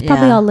dark. It's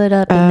probably Yeah. all lit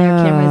up in their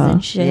cameras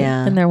and shit,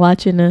 Yeah. and they're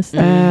watching us. Oh.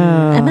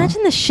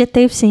 Imagine the shit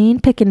they've seen,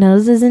 picking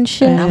noses and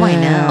shit. Oh, I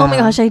know. Oh my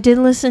gosh, I did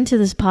listen to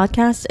this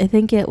podcast. I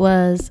think it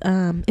was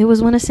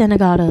one of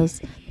Sanagado's,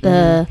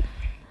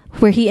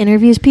 where he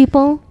interviews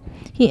people.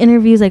 He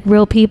interviews like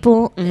real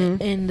people,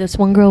 and this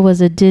one girl was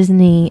a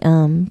Disney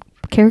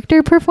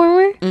character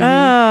performer,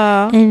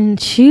 Oh. and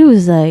she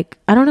was like,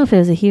 I don't know if it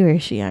was a he or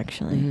she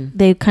actually.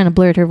 They kind of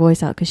blurred her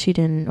voice out because he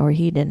didn't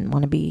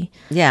want to be.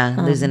 Yeah,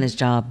 losing his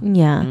job.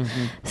 Yeah.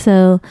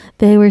 So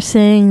they were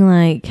saying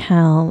like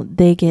how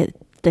they get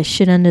the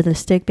shit under the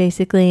stick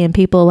basically, and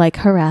people like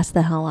harass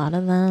the hell out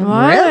of them.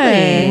 Why?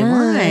 Really? Yeah,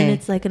 Why? and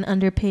it's like an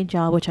underpaid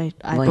job, which I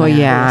Well,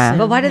 yeah.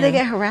 But why do they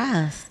get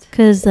harassed?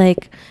 Because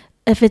like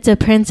if it's a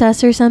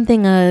princess or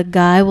something, a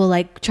guy will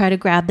like try to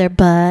grab their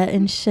butt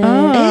and shit.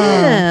 Oh.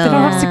 They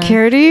don't have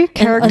security?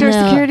 Character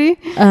security?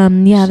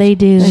 Yeah, they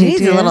do. She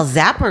needs a little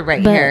zapper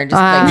right here.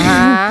 Just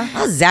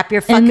I'll zap your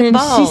And fucking then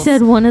balls. she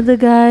said one of the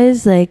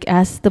guys like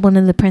asked one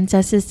of the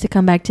princesses to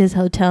come back to his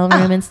hotel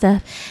room and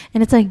stuff,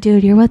 and it's like,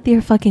 dude, you're with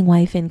your fucking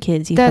wife and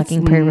kids, you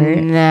fucking pervert.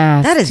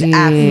 Nasty. That is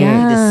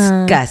absolutely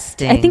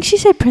disgusting. I think she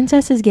said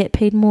princesses get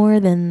paid more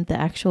than the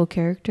actual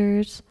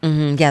characters.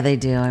 Yeah, they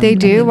do. They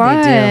do? Why?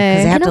 They do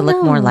because they have I to don't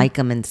look more know. like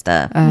them and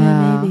stuff.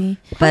 Yeah, maybe.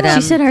 But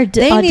she said our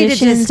they need to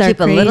auditions just are keep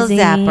a little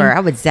crazy. zapper. I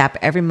would zap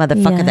every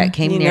motherfucker that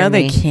came You near know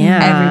they me.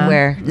 can't.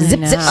 Everywhere. Zip,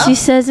 know. zip. She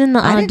says in the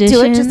I auditions, didn't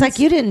do it just like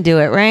you didn't do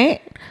it,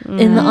 right?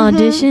 in the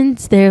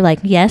auditions, they're like,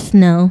 yes,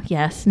 no,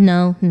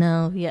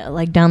 no, yeah,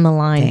 like down the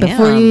line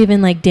before Damn. you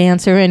even like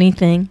dance or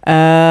anything.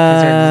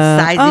 Because they're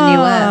sizing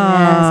you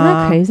up. Yeah, isn't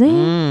that crazy?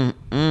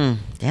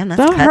 Damn, that's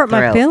Don't hurt my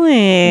cutthroat.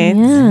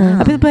 feelings. Yeah.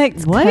 I'll be like, wait,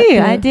 cutthroat.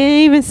 I didn't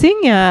even sing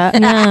yet.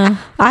 Yeah,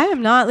 I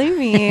am not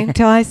leaving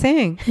until I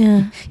sing.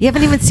 yeah. You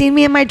haven't even seen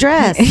me in my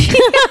dress.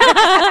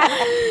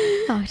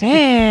 Oh,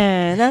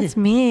 damn, that's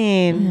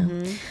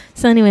mean.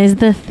 So, anyways,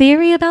 the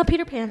theory about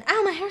Peter Pan.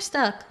 Ow, my hair's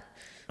stuck.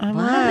 I'm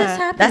How did this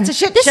happen? That's a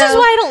shit This show. is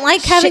why I don't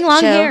like having Shit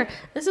long show. hair.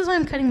 This is why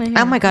I'm cutting my hair.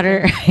 Oh my God,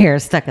 her hair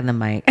is stuck in the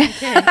mic.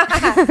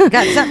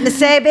 Got something to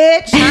say,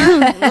 bitch?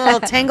 Huh? Little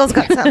Tangle's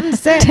got something to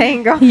say.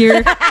 Tangle.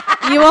 You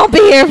won't be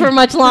here for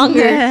much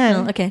longer.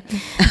 No, okay.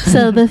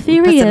 So the Put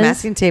theory some is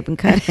masking tape and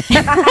cut it.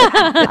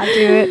 I'll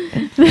do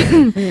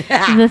it.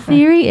 the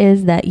theory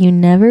is that you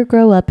never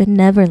grow up in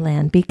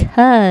Neverland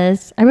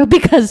because I wrote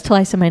because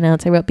twice in my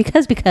notes. I wrote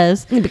because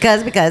because. You The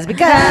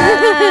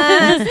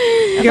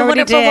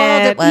already wonderful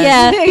world did. it was.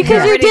 yeah,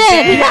 because you already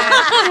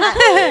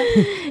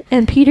did.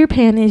 And Peter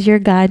Pan is your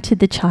guide to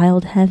the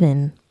child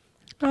heaven.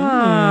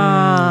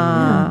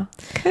 Ah,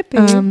 could be.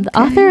 The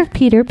author of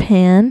Peter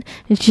Pan,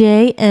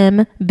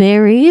 J.M.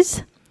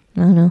 Barries. I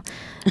don't know.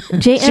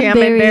 J.M.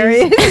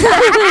 Barries.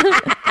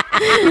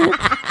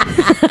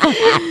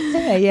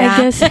 Yeah.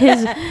 I guess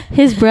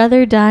his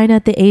brother died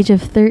at the age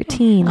of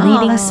 13,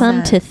 leading that's some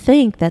sad. to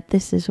think that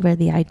this is where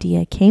the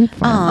idea came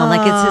from. Oh,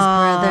 like it's his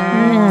brother.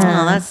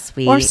 Yeah. Oh, that's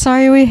sweet. Or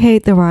sorry, we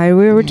hate the ride.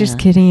 We were just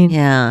kidding.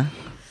 Yeah.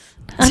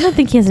 I don't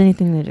think he has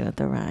anything to do with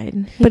the ride.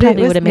 He But it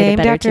probably was would've made named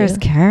better after his too.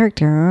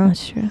 character.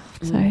 That's true.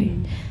 Sorry.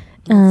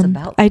 It's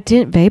about I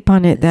didn't vape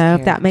on it though.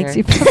 If that makes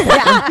you feel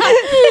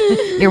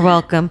You're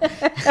welcome.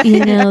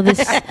 You know this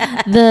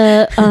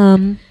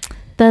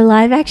the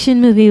live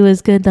action movie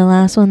was good. The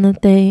last one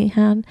that they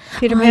had.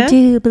 Peter I Pan?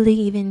 do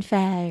believe in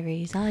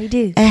fairies. I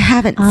do. I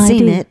haven't I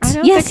seen do. it. I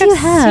don't Yes, think you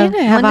I've have.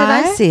 seen it. When did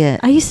I see it?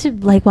 I used to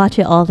like watch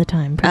it all the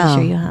time. Pretty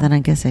sure you have. Then I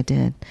guess I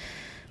did.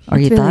 Or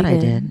It's you really thought I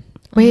good. did.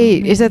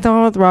 Wait, is that the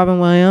one with Robin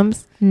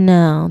Williams?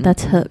 No,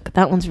 that's Hook.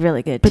 That one's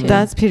really good But too.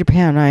 that's Peter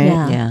Pan, right?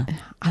 Yeah. Yeah.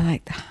 I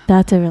like that.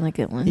 That's a really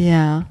good one.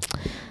 Yeah.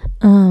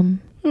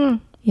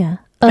 Yeah.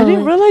 I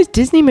didn't realize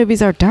Disney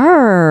movies are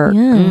dark. Yeah.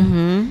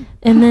 Mm-hmm.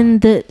 And then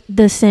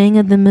the saying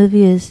of the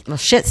movie is Well,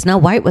 shit, Snow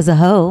White was a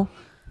hoe.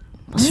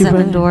 She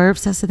Seven was-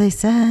 dwarfs, that's what they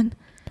said.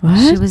 What?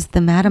 She was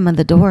the madam of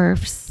the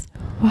dwarfs.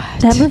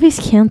 What? that movie's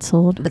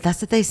canceled. But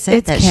that's what they said.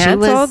 It's that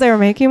canceled. She was, They were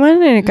making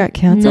one and it got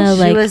canceled. No, she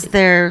like was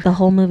their... the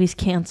whole movie's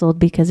canceled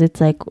because it's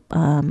like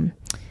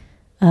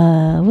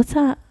what's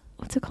that?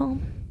 What's it called?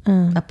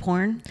 a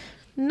porn?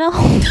 No.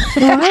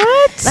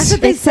 What? That's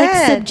what they It's like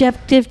said.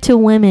 subjective to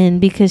women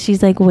because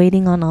she's like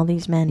waiting on all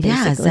these men. Basically.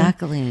 Yeah,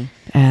 exactly.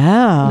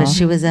 Oh. But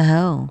she was a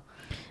hoe.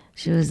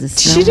 She was the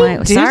Snow She didn't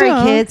White. do Sorry,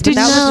 that. kids, but Did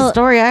that you was the know-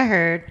 story I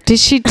heard. Did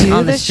she do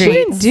On the She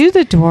didn't streets. do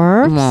the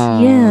dwarfs.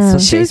 Yeah. that's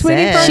what She they was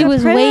waiting for said. She the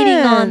was waiting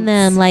on prince.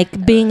 them,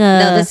 like being a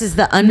No, this is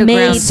the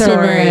underground maid to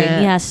story.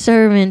 them. Yeah,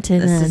 servant to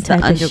This them is the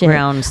type of shit.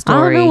 underground I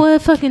story. don't know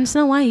what fucking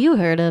Snow White you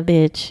heard of,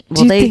 bitch.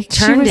 Well, you they think she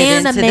turned was- it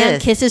And a into man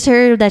this. kisses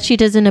her that she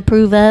doesn't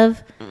approve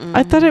of.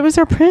 I thought it was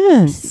her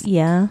prince.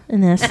 Yeah,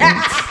 in essence.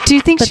 Do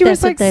you think But she was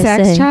that's what like they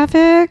sex say.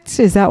 trafficked?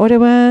 Is that what it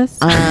was?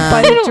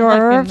 By the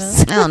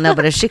dwarfs? I don't know,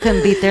 but if she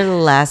couldn't beat their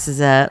little asses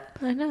up,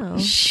 I know.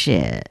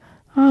 shit.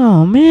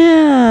 Oh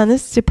man,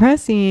 this is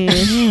depressing.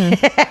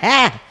 What's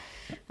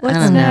I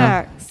don't know.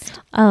 next?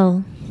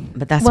 Oh,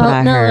 But that's well, what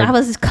I no, heard. I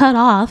was cut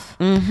off.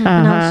 Mhm.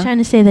 And I was trying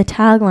to say the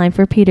tagline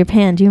for Peter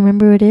Pan. Do you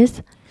remember what it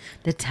is?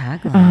 The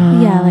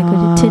tagline. Yeah,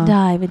 like to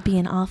die would be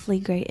an awfully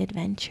great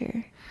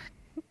adventure.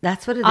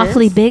 That's what it is.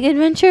 Awfully big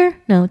adventure?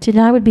 No, to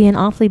die would be an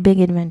awfully big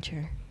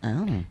adventure.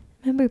 Oh.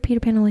 Remember, Peter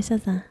Pan always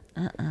says that.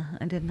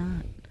 I did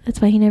not. That's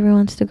why he never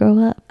wants to grow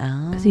up.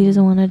 Oh. Because he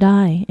doesn't want to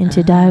die. And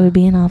to die would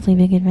be an awfully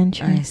big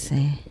adventure. I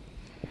see.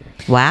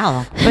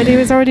 Wow. But he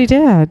was already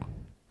dead.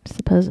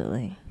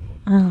 Supposedly.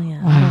 Oh,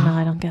 yeah. I don't know.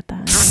 I don't get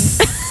that.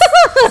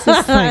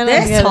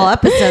 This whole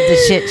episode's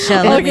a shit show,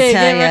 let me Okay,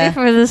 tell get ready you.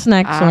 for this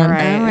next All one.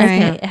 right. All right.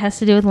 Okay, it has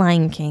to do with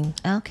Lion King.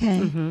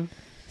 Okay.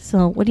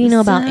 So, what do you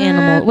know about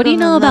animals? What do you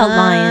know about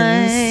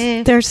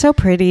lions? They're so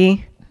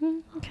pretty.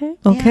 Okay.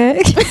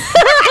 Okay.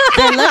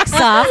 They look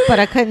soft, but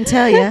I couldn't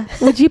tell you.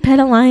 Would you pet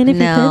a lion if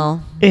you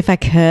No. If I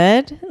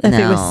could, if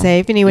it was No.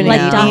 safe and you could?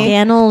 wouldn't Like eat Doc me.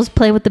 Animals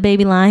play with the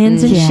baby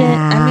lions and Yeah. shit.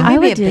 I mean, I maybe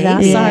would a do that.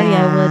 baby. Sorry,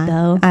 I would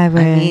though. I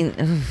would. I mean,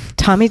 oof.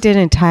 Tommy did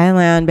in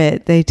Thailand,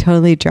 but they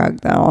totally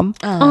drugged them.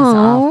 Oh, that's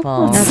Aw,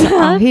 awful. that's That's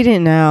all. He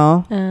didn't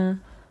know.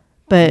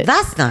 But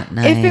That's not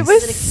nice. if it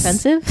was Is it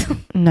expensive?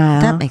 no,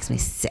 that makes me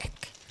sick.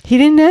 he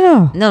didn't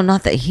know. No,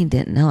 not that he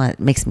didn't know. It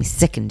makes me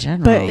sick in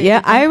general. But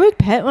yeah, I would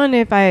pet one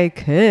if I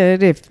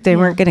could, if they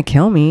weren't going to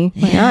kill me.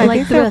 Yeah. I Like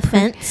think through they're a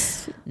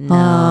fence? no,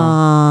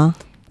 Aw.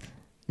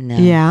 no.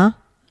 Yeah,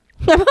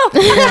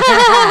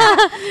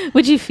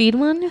 Would you feed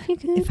one if you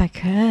could? if I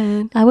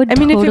could. I would. I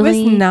mean, if it was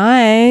totally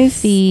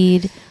nice.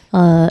 feed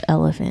a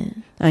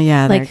elephant. Oh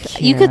yeah, they're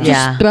Like you could cute. just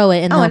Yeah. throw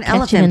it and Oh, they'll an catch it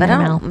elephant, in but their I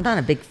mouth. don't, I'm not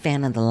a big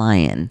fan of the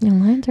lion. No,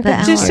 lions are The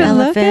fun. Just to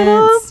look at 'em?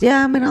 elephants.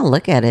 Yeah, I mean, I'll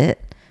look at it.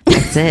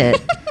 That's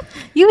it.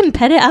 You wouldn't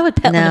pet it. I would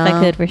pet one if I No.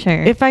 could for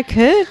sure. If I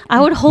could. I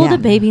would hold Yeah. a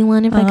baby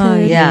one if I Oh,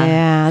 could. Yeah.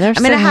 yeah. They're I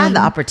mean, I so had the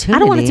hungry. opportunity. I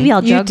don't want it to be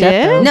all You drugged up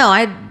did? though. No,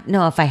 I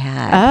know if I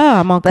had. Oh,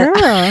 I'm a But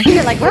girl.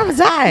 you're like, where was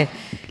I?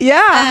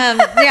 Yeah.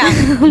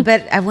 Yeah,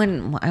 but I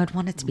wouldn't. I would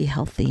want it to be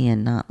healthy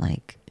and not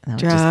like that would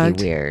Drugged.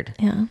 just be weird.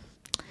 Yeah.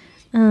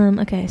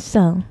 Okay.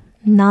 So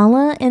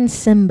Nala and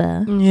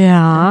Simba.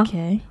 Yeah.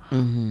 Okay.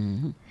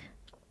 Mm-hmm.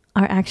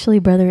 Are actually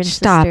brother and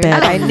Stop sister.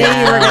 it. I knew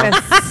you were going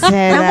to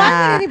say Now, why would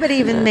that. anybody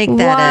even make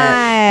that up?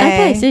 Why?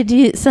 Okay. So do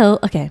you? So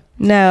okay.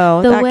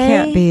 No, The that way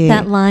can't be.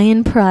 that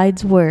lion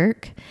prides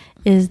work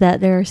is that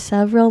there are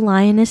several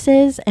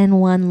lionesses and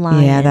one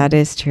lion. Yeah, that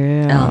is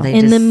true. Oh, they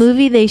In the just-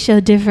 movie, they show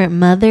different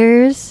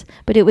mothers,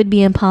 but it would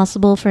be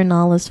impossible for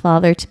Nala's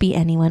father to be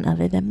anyone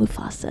other than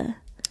Mufasa.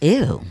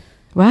 Ew.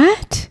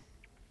 What?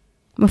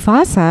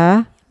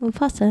 Mufasa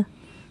Mufasa.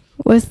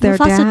 was their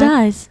Mufasa dad?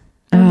 dies.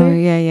 Oh, remember?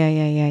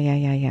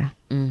 yeah.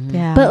 Mhm.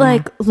 Yeah. But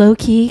like low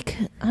key,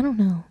 I don't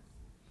know.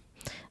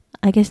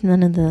 I guess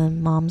none of the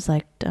moms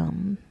liked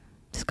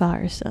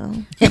Scar, so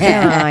Yeah,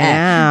 They're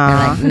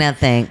yeah. like, no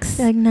thanks.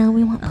 they're like, no,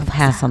 we want I'll Mufasa.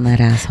 pass on that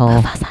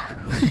asshole.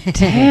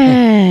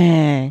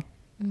 Dang.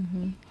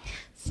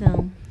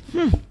 So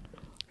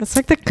It's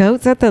like the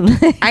goats at the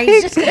lake. I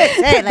was just gonna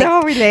say, They're all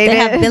like, related. they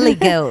have Billy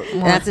Goat.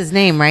 That's his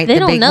name, right? they the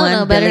don't big know one,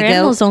 no better. Billy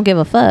Animals Goat. don't give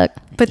a fuck.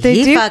 But they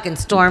He do. fucking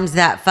storms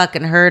that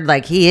fucking herd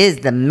like he is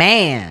the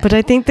man. But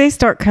I think they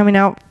start coming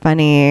out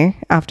funny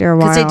after a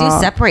while. Because they do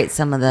separate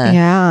some of the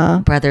Yeah.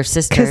 brother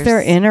sisters. Because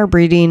they're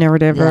interbreeding or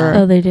whatever.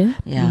 Oh, they do.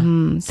 Yeah.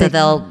 Mhm. So They-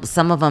 they'll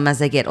some of them as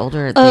they get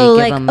older. They Oh,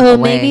 give like them oh,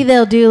 away. maybe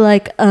they'll do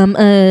like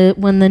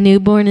when the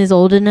newborn is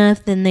old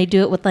enough, then they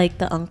do it with like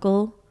the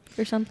uncle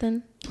or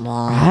something. I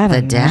Well, the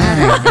don't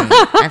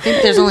dad. I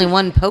think there's only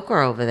one poker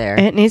over there.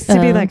 It needs to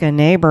be like a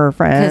neighbor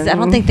friend. Because I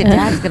don't think the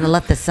dad's gonna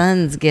let the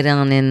sons get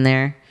on in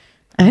there.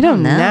 I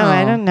don't know. know.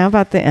 I don't know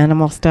about the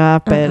animal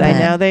stuff, but I Uh-uh.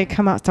 know they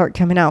start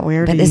coming out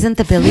weird. But isn't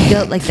the Billy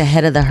Goat like the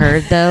head of the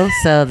herd though?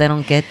 So they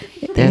don't get.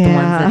 They're the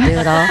ones that do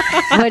it all.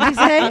 What'd you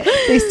say?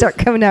 They start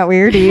coming out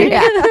weirdy.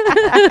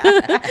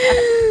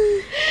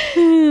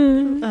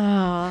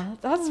 Oh,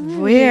 that's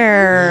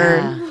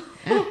weird. Yeah.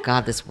 Oh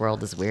God, this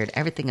world is weird.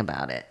 Everything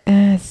about it.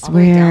 It's All the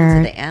way down to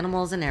weird. the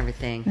animals and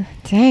everything.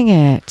 Dang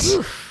it.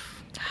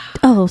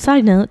 Oh,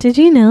 side note, did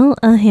you know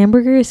a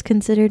hamburger is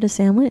considered a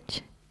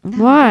sandwich?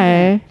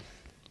 Why?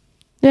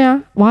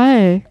 Yeah,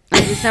 why? I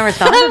just never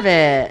thought of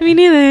it. Me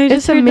neither. I It's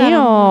just a heard that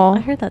meal. I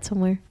heard that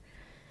somewhere.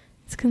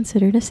 It's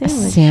considered a A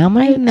sandwich.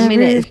 sandwich? I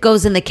mean, it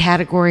goes in the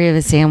category of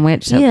a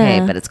sandwich, okay,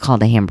 Yeah. but it's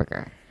called a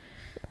hamburger.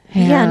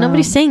 Yeah,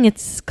 nobody's saying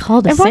it's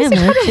called a And why is it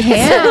sandwich. called a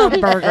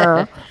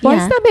hamburger? Why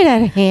Yeah. is that made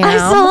out of ham? I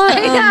saw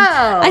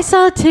know. I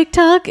saw a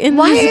TikTok and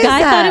Why this is guy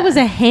thought that? it was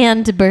a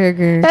hand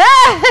burger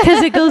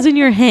because it goes in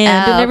your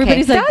hand Oh, and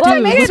everybody's okay. like, That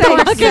dude, makes what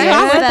the fuck is sense.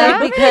 wrong with That that?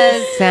 makes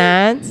Because-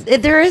 sense.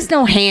 There is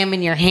no ham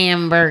in your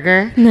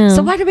hamburger. No.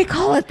 So why do we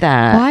call it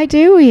that? Why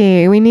do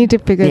we? We need to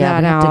figure Yeah,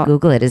 that we have to out.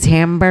 Google it. Is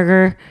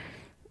hamburger?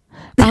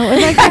 I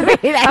was like,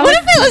 What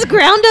if it was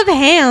ground up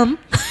ham?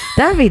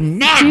 That would be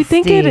nasty. do you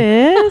think it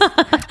is?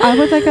 I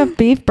would like a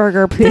beef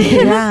burger, please.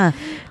 Yeah,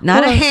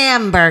 not a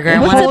hamburger. I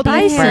What's want a a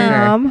beef bison?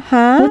 burger.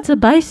 Huh? What's a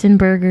bison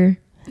burger?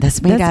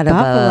 That's made That's out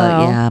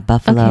buffalo. of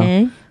buffalo.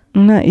 Okay.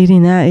 I'm not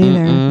eating that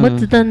either.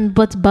 Mm-mm.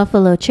 What's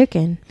buffalo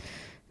chicken?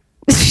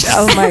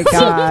 Oh my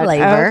god!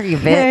 Flavor, you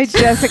Hey, bitch.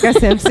 Jessica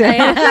Simpson.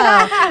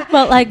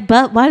 But like,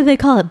 why do they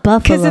call it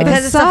buffalo? of the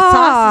Because it's a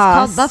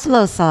sauce. It's called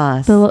buffalo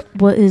sauce. So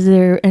what is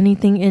there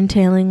anything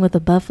entailing with a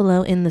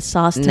buffalo in the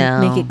sauce to No.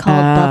 make it called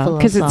buffalo?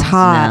 Because it's sauce?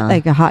 hot, No.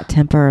 like a hot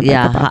temper.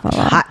 yeah, like a hot,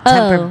 buffalo. hot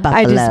tempered Oh. buffalo.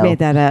 I just made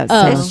that up.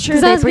 Oh, It's true.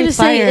 because They I was going breathe to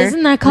say, fire.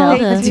 isn't that called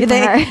Do a?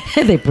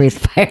 they? They breathe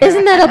fire.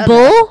 Isn't that a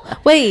bull?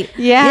 Wait,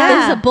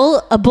 Yeah. is a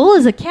bull? A bull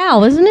is a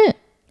cow, isn't it?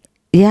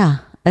 Yeah,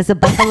 it's a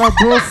buffalo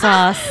bull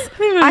sauce.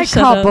 I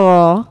call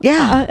bull.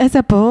 Yeah. Is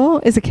a bull?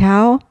 Is a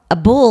cow? A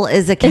bull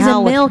is a It's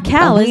cow a male with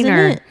cow, a isn't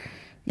wiener. it?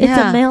 It's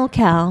Yeah. a male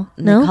cow.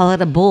 And They No. call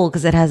it a bull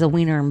because it has a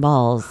wiener and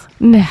balls.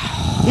 No.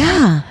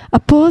 Yeah. A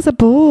bull is a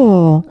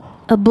bull.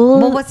 A bull.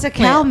 Well, what's a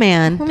cow, Wait,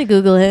 man? Let me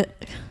Google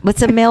it.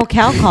 What's a male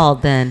cow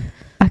called then?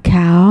 A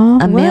cow?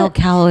 A male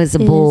cow is a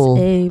bull.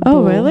 Is a Oh,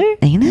 bull. really?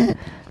 Ain't it?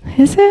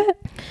 Is it?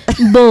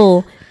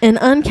 Bull, an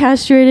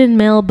uncastrated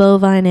male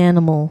bovine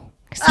animal.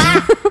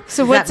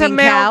 So what's a mean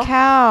male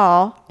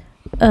cow?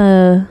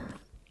 Uh,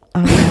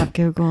 I'm gonna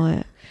Google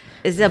it.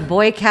 Is a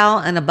boy cow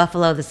and a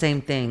buffalo the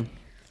same thing?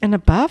 And a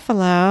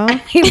buffalo. What?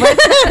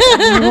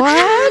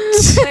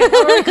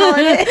 We're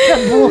calling it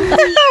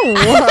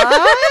a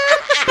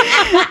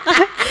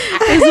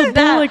is a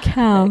bull a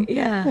cow?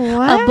 Yeah.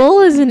 What? A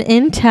bull is an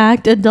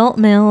intact adult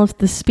male of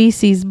the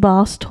species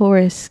Bos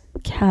taurus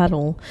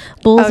cattle.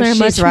 Bulls are she's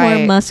much more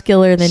right.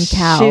 muscular than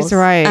cows. She's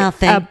right. Oh,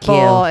 thank a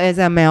bull is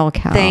a male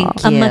cow.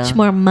 Thank A you. much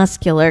more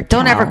muscular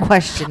Don't cow. ever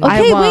question me. Okay,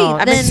 I wait. won't.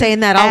 I've been then- saying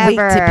that all week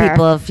to Ever.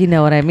 people, if you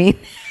know what I mean.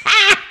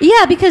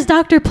 Yeah, because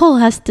Dr. Pull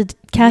has to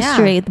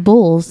castrate the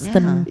bulls. Yeah.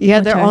 The Yeah,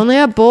 they're mature. only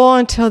a bull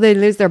until they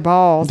lose their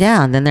balls.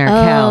 Yeah, and then they're a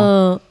cow.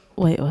 Oh,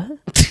 wait, what?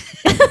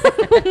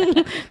 What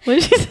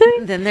did you say?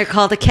 Then they're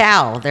called a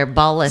cow. They're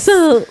ballless.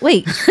 So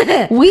wait,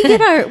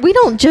 we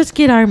don't just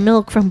get our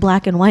milk from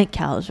black and white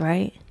cows,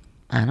 right?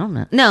 I don't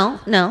know.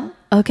 No.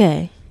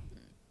 Okay.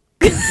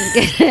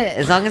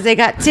 As long as they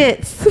got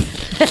tits.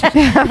 That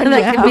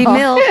can be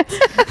milked.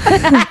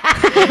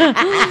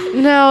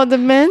 No, the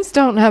men's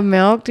don't have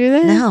milk, do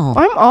they? No.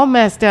 I'm all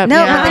messed up. No,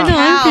 now. but I the know,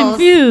 I'm cows-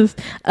 confused.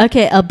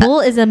 Okay, a bull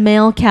is a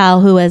male cow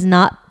who has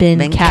not been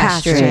Been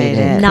castrated.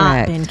 castrated, Not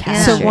correct. been Yeah.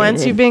 castrated. So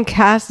once you've been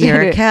castrated,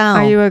 You're a cow.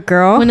 Are you a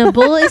girl? when a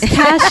bull is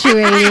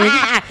castrated,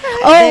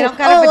 They don't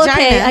got a vagina.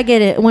 okay, I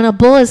get it. When a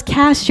bull is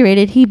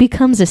castrated, he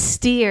becomes a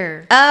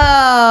steer.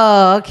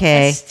 Oh,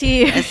 okay.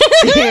 Steer.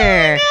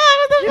 Steer.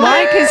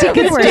 Why? Because he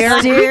can We're steer. He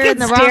steering can in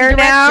the wrong steer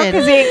now direction.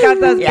 because he ain't got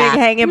those Yeah. big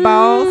hanging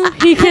balls.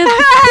 He can't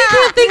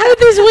think with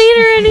his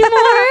wiener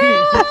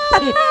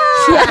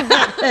anymore.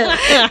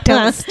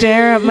 Don't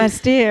stare at my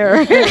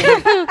steer.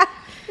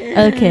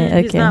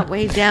 Okay. He's not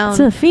way down.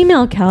 So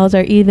female cows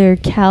are either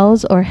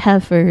cows or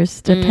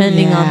heifers,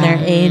 depending on their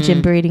age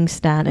and breeding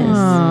status.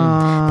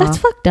 That's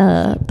fucked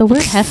up. The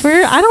word heifer,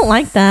 I don't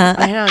like that.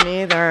 I don't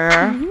either.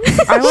 I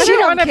She wouldn't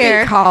don't want to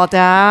care. be called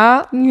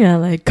out. Yeah,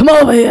 like come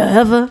over here,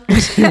 heifer.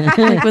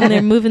 Like when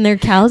they're moving their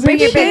cows. Bring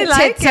and your shit.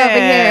 big tits over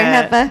here,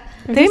 heifer.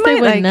 I They guess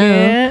might wouldn't like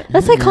it.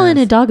 That's like calling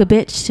a dog a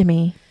bitch to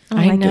me. I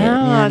don't I like know. it.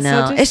 Yeah, it's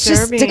no, so it's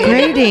just disturbing.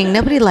 degrading.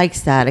 Nobody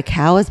likes that. A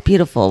cow is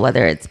beautiful,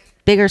 whether it's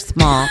big or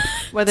small.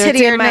 Whether Titty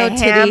it's or in my no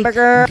titty.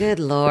 hamburger, Good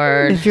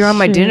Lord. if you're on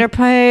my Sure. dinner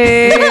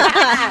plate.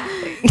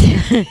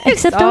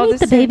 Except all don't the eat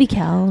the same. baby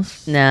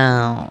cows.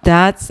 No.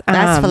 That's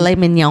Filet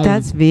mignon.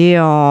 That's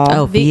veal.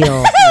 Oh,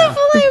 veal.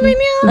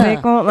 They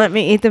won't let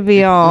me eat the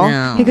veal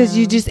No. because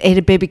you just ate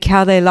a baby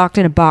cow they locked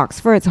in a box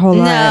for its whole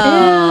No. life.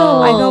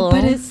 I Ew. go,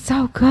 but it's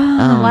so good.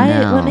 Oh, Why?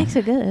 no. What makes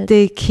it good?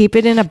 They keep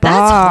it in a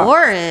box. That's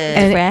horrid.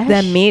 And Fresh?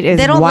 the meat is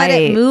They don't white.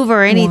 let it move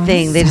or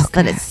anything. They So just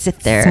let it good. sit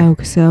there.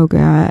 So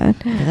good.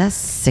 That's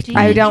sick.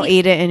 I don't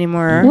eat it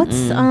anymore. What's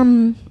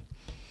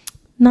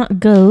not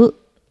goat?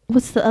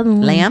 What's the other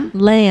one? Lamb?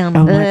 Lamb.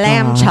 Oh my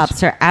Lamb gosh.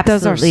 chops are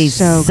Those are absolutely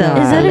so so,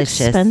 good. Is that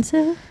delicious.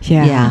 expensive?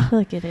 Yeah. Yeah. I feel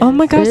like it is. Oh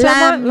my gosh, I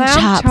Lamb want lamb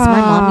chops. My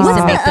mom used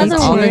to What's make the those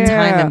other all the one?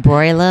 time and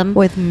broil them.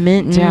 with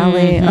mint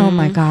jelly. Mhm. Oh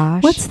my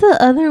gosh. What's the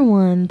other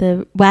one?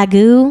 The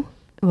Wagyu.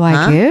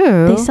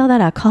 Wagyu? They sell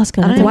that at Costco.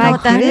 I don't even know Wagyu.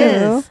 what that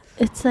is.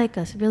 It's like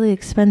a really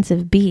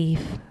expensive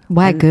beef. I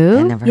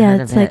Wagyu? never Yeah,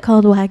 heard it's of like it.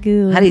 called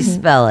Wagyu. How do you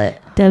spell it?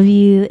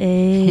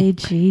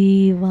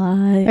 WAGY.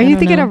 Are you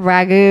thinking of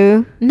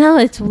ragu? No,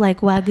 it's like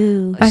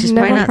Wagyu. I've She's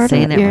never probably not heard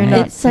saying of it You're right.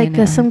 not It's like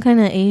saying it. some kind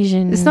of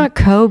Asian. It's not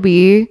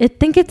Kobe. I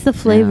think it's the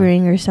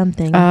flavoring or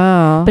something.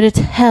 Oh. But it's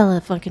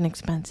hella fucking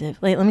expensive.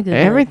 Like, let me Google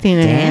Everything it.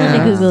 is. Damn.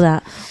 Let me Google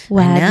that.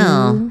 I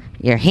know.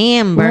 Your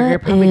hamburger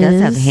What probably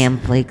does have is- ham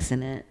flakes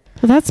in it.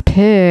 Well, that's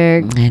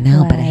pig. I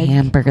know, but a Wag-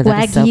 hamburger,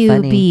 that is so Wagyu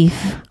funny.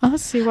 beef. I'll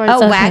see why. Oh,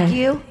 Okay.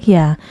 Wagyu?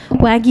 Yeah.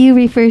 Wagyu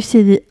refers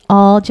to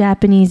all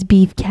Japanese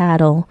beef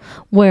cattle,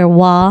 where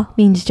wa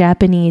means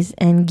Japanese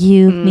and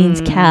gyu means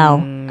cow.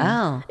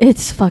 Oh.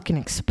 It's fucking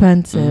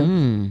expensive.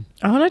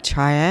 I want to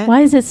try it.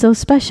 Why is it so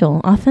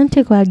special?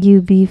 Authentic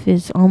Wagyu beef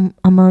is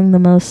among the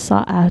most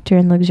sought after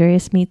and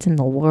luxurious meats in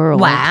the world.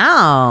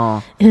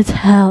 Wow. It's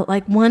hell.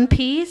 Like one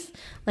piece,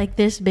 like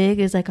this big,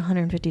 is like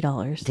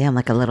 $150. Damn,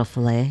 like a little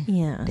filet.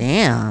 Yeah.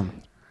 Damn.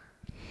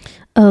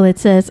 Oh, it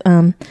says,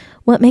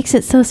 what makes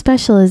it so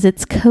special is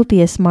its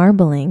copious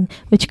marbling,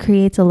 which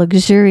creates a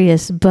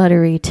luxurious,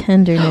 buttery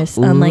tenderness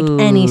unlike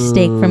any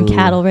steak from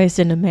cattle raised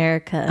in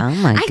America. Oh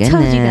my I told you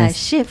guys, goodness.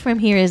 shit from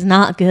here is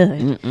not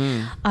good.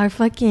 Our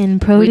fucking We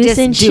produce just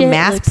and do shit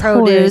mass looks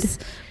produce.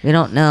 horrid. We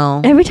don't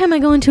know. Every time I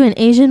go into an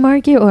Asian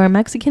market or a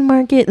Mexican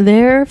market,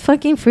 their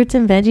fucking fruits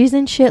and veggies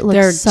and shit look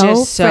They're so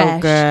just so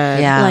fresh.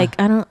 good. Yeah. Like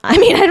I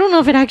don't know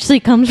if it actually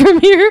comes from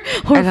here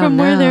or I don't from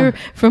where know. they're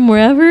from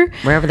wherever.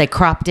 Wherever they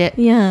cropped it.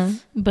 Yeah,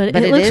 but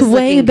But it it looks is way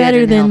looking good better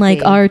and than like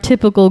healthy. our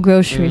typical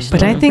grocery store.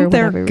 But I think for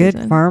they're whatever good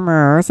reason.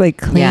 farmers, like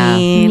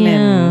clean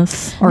and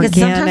Yes. organic. Because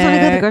sometimes when I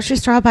go to the grocery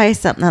store, I'll buy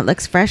something that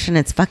looks fresh and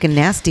it's fucking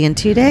nasty in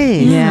 2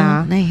 days.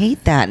 Yeah. And I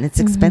hate that. And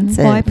it's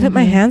expensive. Well, I put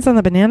my hands on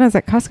the bananas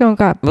at Costco and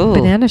got Ooh.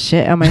 banana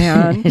shit on my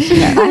hand. I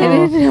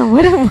didn't know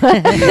what it was.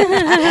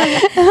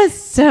 It was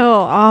so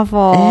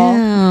awful. Ew.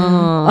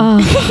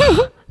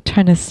 Oh.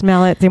 trying to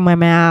smell it through my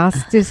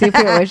mask to see if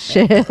it was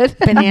shit.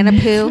 Banana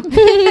poo.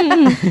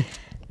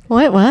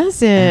 What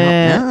was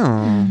it?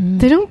 No.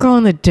 They don't grow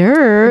in the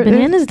dirt.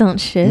 Bananas don't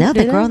shit. No,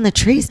 they do grow in the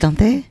trees, don't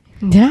they?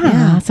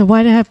 Yeah. So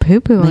why do it have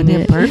poo-poo on Maybe a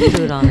it? bird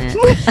pooped on it.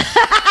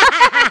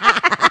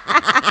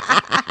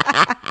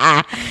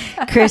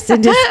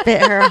 Kristen just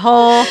spit her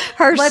whole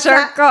what's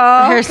circle.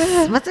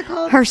 That? What's it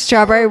called? Her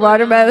strawberry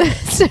watermelon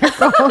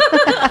circle.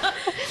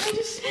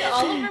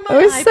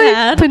 It was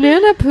like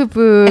banana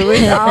poo-poo. It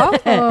was awful.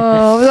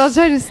 I was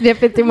trying to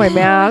sniff it through my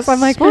mouth. I'm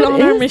like, Put what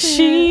on our is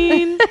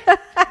machine.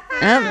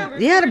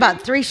 You had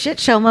about 3 shit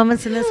show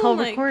moments in this whole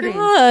recording.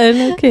 God.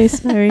 Okay,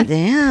 sorry.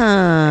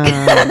 Damn.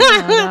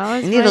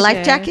 it? You need a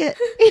life jacket?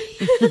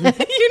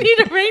 You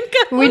need a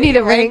raincoat. We need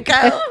a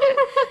raincoat.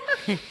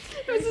 It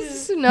was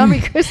a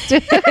tsunami,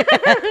 Kristen.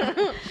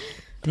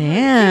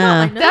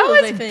 Damn. That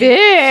was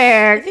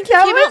big.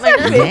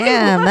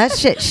 Damn, that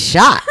shit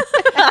shot.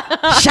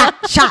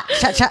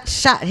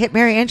 Shot. Hit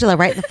Mary Angela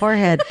right in the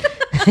forehead.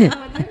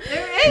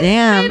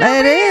 Damn,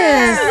 it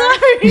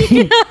is.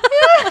 Sorry.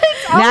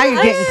 Now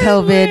you're getting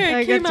COVID.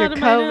 I got your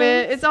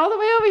COVID. It's all the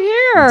way over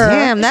here.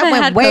 Damn, that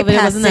went way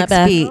past 6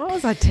 feet. What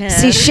was that, 10?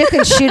 See, shit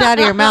can shoot out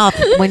of your mouth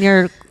when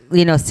you're,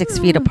 6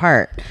 feet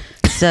apart.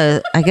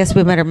 So I guess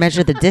we better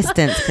measure the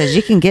distance because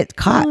you can get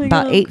caught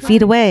about 8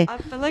 feet away. I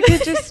feel like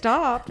it just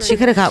stopped. She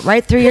could have got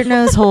right through your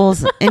nose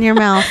holes in your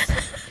mouth.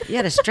 You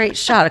had a straight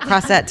shot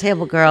across that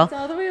table, girl. It's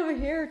all the way over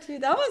here, too.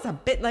 That was a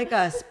bit like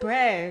a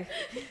spray.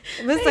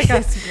 It was like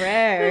a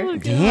spray.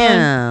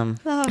 Damn.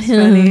 That was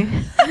funny.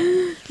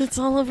 It's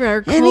all over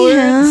our cords.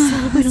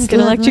 Anyhow, We don't get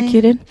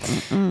electrocuted.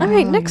 All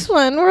right, next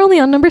one. We're only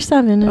on number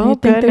 7. And Oh, I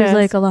think there's goodness.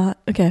 like a lot.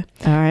 Okay.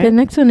 All right. The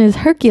next one is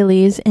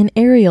Hercules and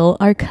Ariel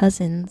are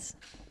cousins.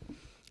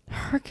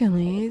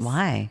 Hercules.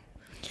 Why?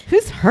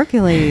 Who's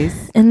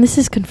Hercules? And this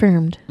is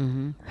confirmed.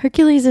 Mm-hmm.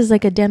 Hercules is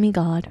like a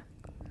demigod.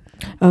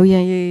 Oh,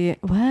 yeah.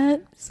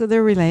 What? So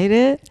they're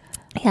related?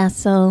 Yeah,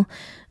 so,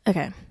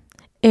 okay.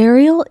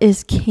 Ariel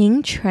is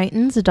King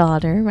Triton's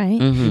daughter,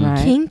 right? Mm-hmm.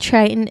 Right. King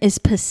Triton is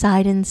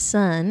Poseidon's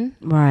son.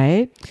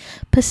 Right.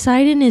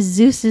 Poseidon is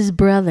Zeus's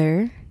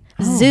brother.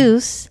 Oh.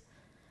 Zeus,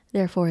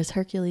 therefore, is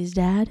Hercules'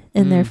 dad,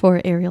 and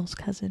therefore Ariel's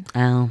cousin.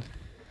 Oh.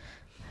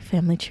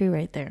 Family tree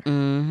right there.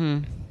 Mm-hmm.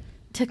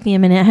 Took me a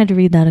minute. I had to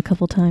read that a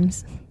couple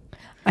times.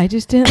 I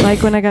just didn't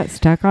like when I got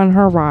stuck on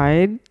her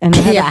ride. And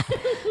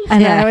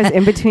I was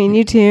in between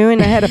you two,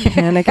 and I had a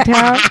panic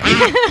attack.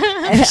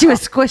 And she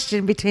was squished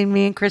in between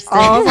me and Kristen.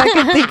 All I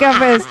could think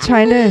of is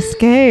trying to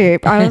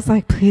escape. I was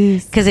like,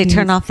 please. Because they please.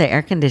 turn off the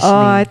air conditioning. Oh,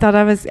 I thought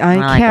I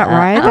can't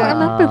ride I don't that.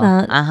 remember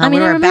that. Uh-huh. I mean,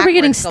 We I were remember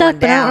getting backwards stuck, going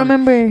but I don't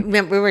down.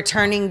 remember. We were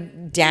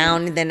turning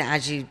down, and then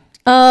as you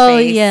Oh,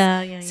 face,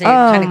 yeah. so you're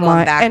kind of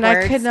going backwards. And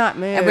I could not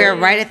move. And we were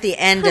right at the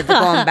end of the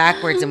going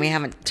backwards, and we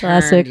haven't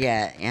turned Classic.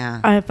 yet.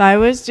 Yeah. If I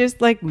was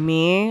just like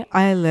me,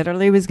 I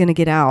literally was going to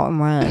get out and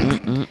run. I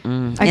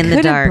In couldn't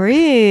the dark.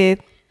 breathe.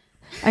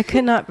 I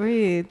could not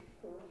breathe.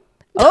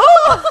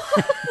 Oh!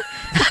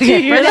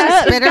 Okay, first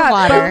she spit her Got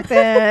water. both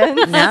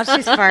ends. Now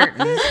she's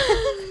farting.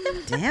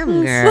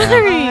 Damn, girl.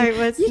 Sorry. All right,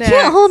 what's You next?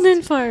 can't hold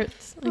in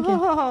farts. Okay.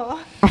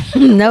 Oh.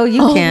 No,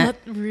 you can't.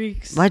 That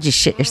reeks. Why'd you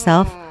shit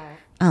yourself?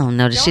 Oh,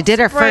 no. She did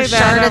her spray first that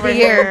shart of over the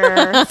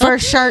year. here.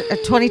 First shart of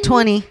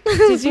 2020.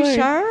 Did you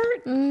shart?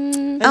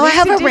 Oh, I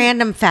have a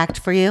random fact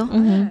for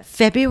you.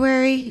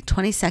 February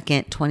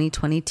 22nd,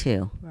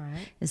 2022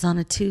 is on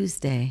a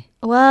Tuesday.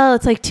 Well,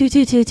 it's like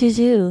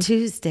 22222.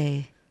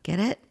 Tuesday. Get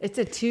it? It's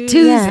a Tuesday.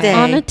 Tuesday.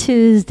 On a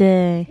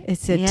Tuesday.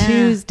 It's a Yeah.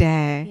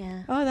 Tuesday.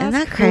 Yeah. Oh, that's Isn't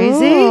that cool.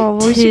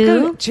 crazy? We should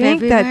go Two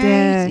drink that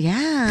day.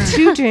 Yeah.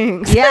 2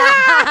 drinks. Yeah.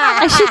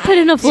 I should put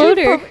in a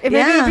floater. Maybe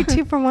Yeah. it'd be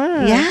 2 for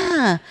 1.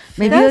 Yeah.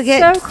 Maybe That's you'll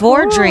get so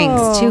 4 cool.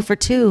 drinks, 2 for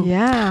 2.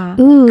 Yeah.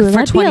 Ooh, For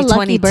that'd be a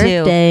lucky 2022.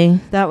 birthday.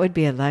 That would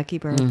be a lucky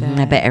birthday.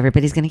 I bet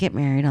everybody's going to get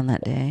married on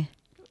that day.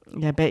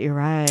 Yeah, I bet you're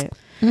right.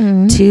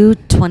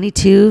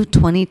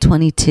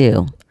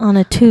 2/22/2022. On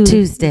a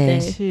Tuesday.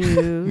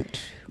 2,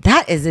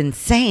 That is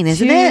insane,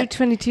 isn't it?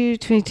 22,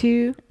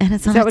 22. And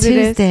it's Is on that a what it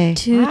is? Tuesday.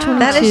 2/22,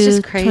 That is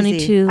just crazy.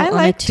 22 I on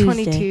like a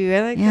Tuesday. 22.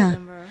 I like Yeah. that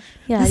number.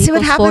 Yeah, Let's see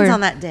what equals happens 4.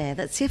 on that day.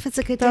 Let's see if it's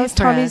a good That day was for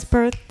Tommy's us.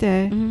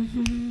 birthday.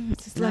 Mm-hmm.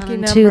 It's a Not lucky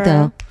on number. 2,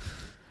 though.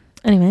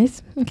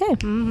 Anyways, okay.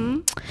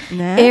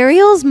 Mm-hmm.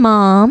 Ariel's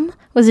mom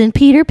was in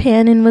Peter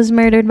Pan and was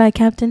murdered by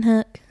Captain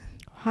Hook.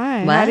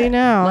 Hi. What? How do you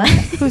know? What?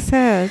 Who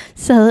said?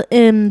 So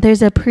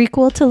there's a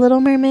prequel to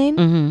Little Mermaid,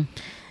 Mm-hmm.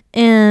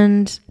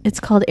 and it's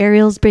called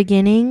Ariel's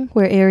Beginning,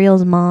 where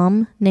Ariel's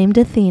mom, named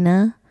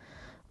Athena,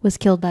 was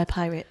killed by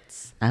pirates.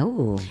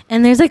 Oh.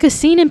 And there's like a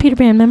scene in Peter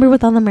Pan, remember,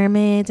 with all the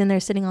mermaids and they're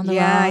sitting on the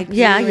rock.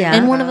 Yeah, yeah.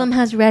 And one of them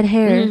has red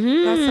hair.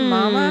 That's the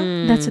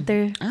mama? That's what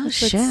they're. Oh,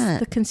 that's what's shit.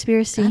 The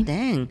conspiracy. God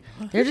dang.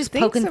 They're just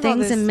thinks poking of all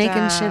things this and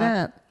making stuff? shit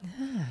up.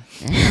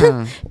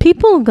 Yeah.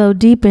 People go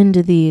deep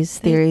into these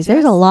theories.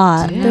 There's a just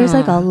lot. do. There's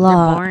like a They're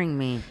lot. boring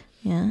me.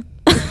 Yeah.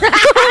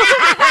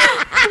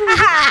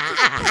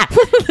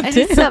 I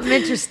did something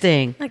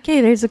interesting.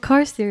 Okay, there's a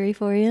Cars theory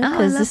for you Oh, I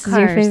because love this is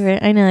your Cars.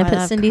 favorite. I know. I put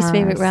love Cindy's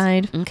favorite Cars.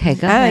 ride. Okay,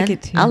 go I ahead. like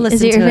it too. I'll listen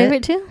Is it your to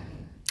favorite too?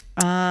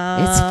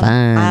 It's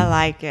fun. I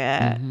like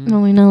it.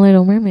 Well, we know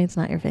Little Mermaid's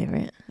not your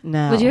favorite.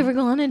 No. Would you ever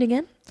go on it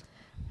again?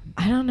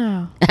 I don't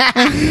know.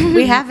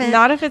 We haven't.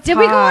 Not if it's Did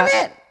hot. we go on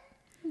it?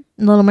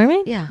 Little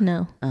Mermaid? Yeah.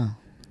 No. Oh.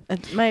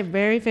 My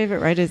very favorite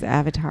ride is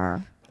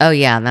Avatar. Oh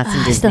yeah, that's in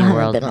I Disney still haven't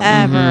World. been on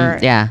Ever.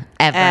 Yeah,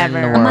 ever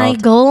in the world. My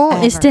goal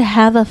is Ever. to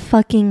have a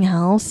fucking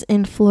house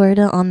in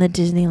Florida on the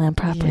Disneyland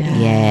property.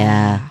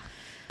 Yeah.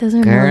 Those are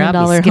 $1 Girl, million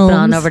I'll be homes. skipping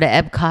on over to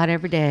Epcot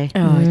every day.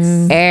 Oh,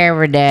 it's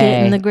Every day.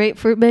 Getting the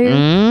grapefruit beer.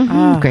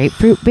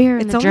 Grapefruit beer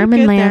in it's the only German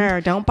good land.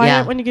 there. Don't buy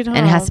it when you get home.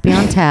 And it has to be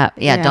on tap.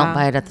 Yeah, Yeah. don't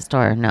buy it at the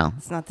store. No.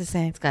 It's not the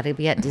same It's got to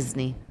be at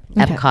Disney.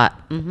 Okay. Epcot.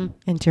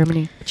 in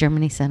Germany.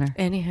 Germany Center.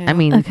 Anyhow, I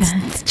mean, Okay.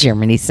 it's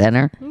Germany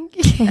Center.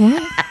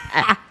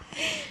 What?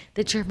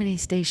 The Germany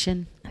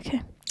station.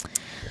 Okay.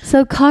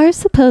 So Cars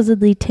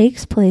supposedly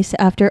takes place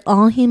after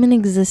all human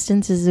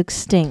existence is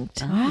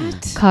extinct.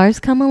 what? Cars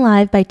come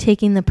alive by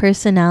taking the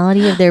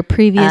personality of their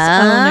previous owner.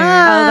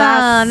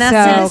 Oh,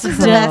 that's so this is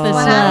cool. the best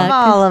one out of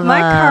all of them. My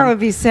car would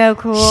be so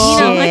cool. You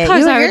know, my Shit. car's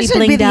Yours already would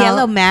be blinged the out.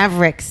 yellow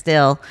Maverick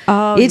still.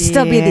 Oh, You'd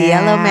still be the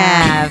yellow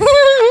yeah. Mav.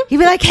 You'd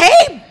be like,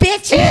 hey,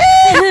 bitches.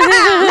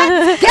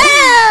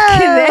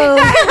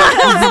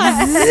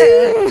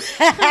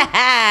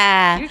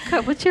 Let's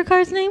go. What's your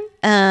car's name?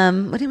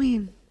 What do you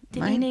mean?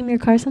 Did you name your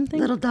car something?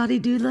 Little Dottie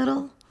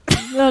Doolittle?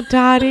 Little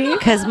Dottie.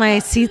 Because my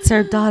seats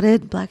are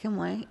dotted, black and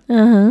white.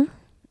 Uh-huh.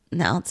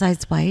 And the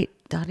outside's white.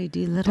 Dottie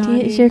Doolittle.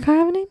 Does your car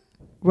have a name?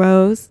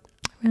 Rose.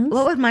 Rose?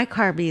 What would my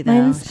car be, though?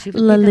 Mine's She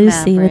would La be the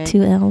Lucy with Maverick.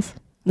 2 L's.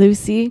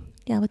 Lucy.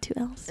 Yeah, with 2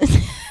 L's.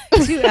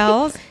 2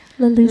 L's.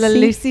 La Lucy. La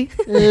Lucy.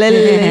 La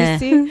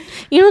Lucy.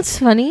 You know what's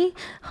funny?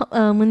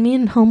 When me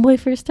and Homeboy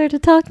first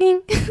started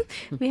talking,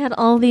 we had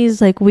all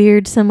these like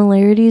weird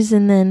similarities,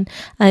 and then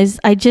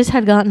I just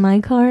had gotten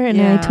my car,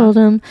 and I Yeah. told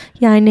him,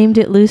 yeah, I named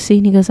it Lucy,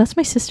 and he goes, that's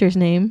my sister's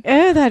name.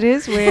 Oh, that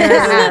is weird. Isn't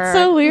that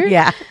so weird?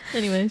 Yeah.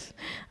 Anyways.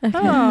 Okay.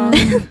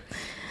 Oh.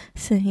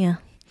 So yeah.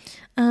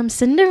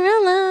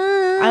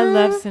 Cinderella. I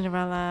love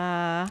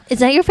Cinderella. Is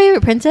that your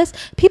favorite princess?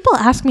 People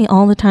ask me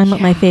all the time what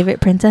my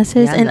favorite princess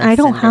is, Yeah, I and love I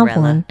don't have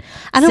Cinderella. one.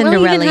 I don't really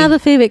even Cinderella. have a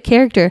favorite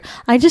character.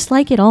 I just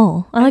like it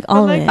all. I like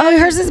all of like- it. Oh,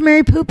 hers is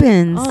Mary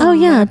Poppins. Oh,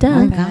 yeah, duh.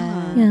 my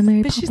God. Yeah,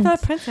 Mary But she's not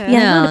a Poppins. princess.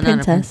 Yeah, no, not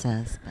a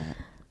princess.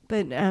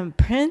 But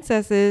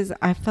princesses,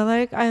 I feel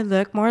like I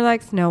look more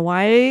like Snow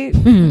White,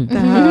 the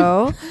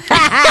hoe.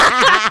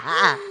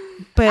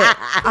 But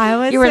I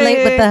would You relate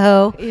say, with the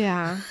hoe.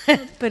 Yeah.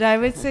 But I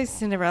would say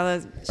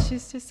Cinderella,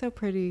 she's just so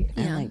pretty.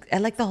 I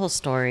like the whole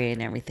story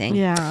and everything.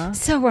 Yeah.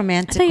 So I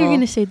romantic. thought you were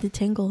going to say the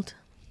Tangled.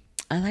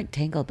 I like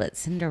Tangled, but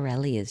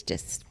Cinderella is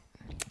just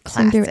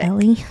classic.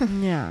 Cinderella.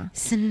 Yeah.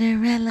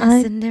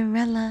 Cinderella,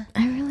 Cinderella.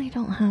 I really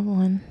don't have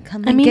one.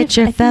 Come I and mean, get if-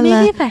 your I think maybe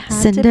fella, if I had to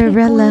pick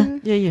Cinderella.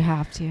 one, Yeah, you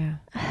have to.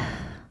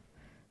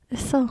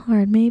 it's so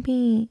hard.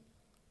 Maybe.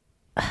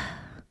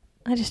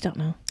 I just don't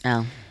know.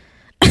 Oh.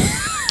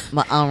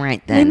 Well, all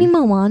right then. Maybe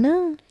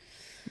Moana?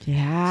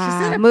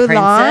 Yeah. She's not a Mulan.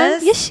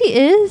 princess. Yes, she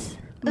is.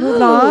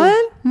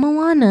 Mulan.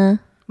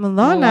 Moana.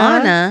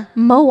 Moana.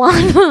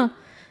 Moana.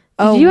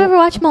 Oh, Did you ever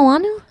watch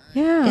Moana?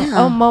 Yeah. Yeah.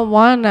 Oh,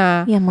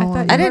 Moana. Yeah, I Moana. thought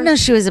I you didn't were- know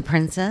she was a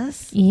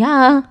princess.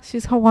 Yeah.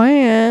 She's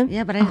Hawaiian.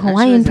 Yeah, but I A didn't know she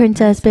Hawaiian was a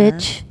princess,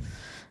 bitch.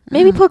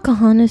 Maybe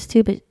Pocahontas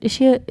too, but is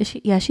she?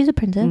 Yeah, she's a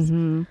princess.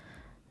 Mm-hmm.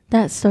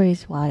 That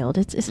story's wild.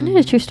 Isn't it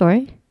a true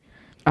story?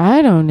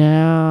 I don't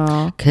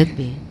know. Could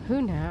be.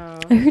 Who knows?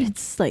 I heard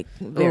it's like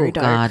very Oh,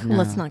 dark. God, no.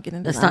 Let's not get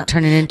into Let's that. not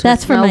turn it into.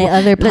 That's a for Snow my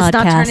other Let's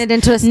not turn podcast. it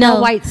into a Snow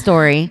No. White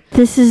story.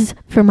 This is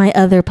for my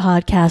other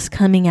podcast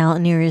coming out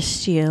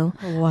nearest you.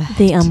 What?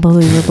 The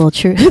Unbelievable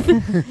Truth.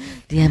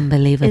 The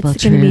unbelievable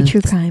It's going to be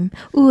true truth. crime.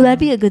 Ooh, that'd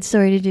be a good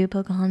story to do.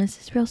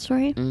 Pocahontas' real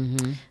story.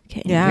 Mm-hmm.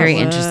 Okay. Yeah. Very it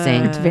would.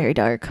 interesting. It's very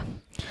dark.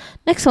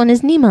 Next one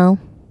is Nemo.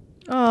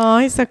 Oh,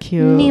 he's so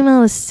cute.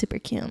 Nemo is super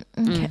cute.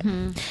 Okay.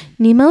 Mm-hmm.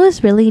 Nemo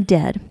is really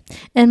dead.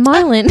 And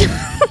Marlin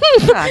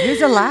God,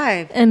 who's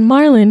alive? and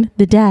Marlin,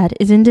 the dad,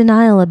 is in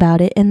denial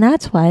about it, and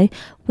that's why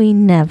we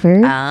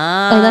never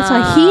that's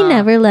why he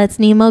never lets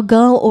Nemo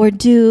go or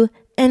do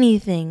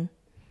anything.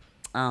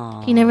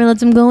 Oh. He never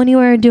lets him go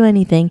anywhere or do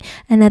anything.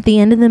 And at the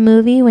end of the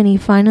movie, when he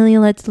finally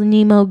lets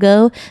Nemo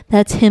go,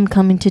 that's him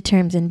coming to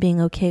terms and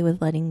being okay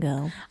with letting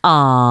go.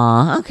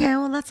 Aw. Okay,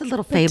 well, that's a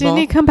little But fable. didn't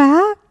he come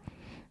back?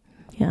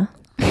 Yeah.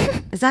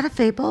 Is that a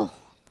fable?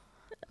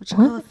 Would you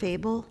What? call a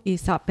fable?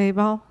 Aesop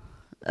Babel.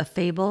 A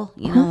fable?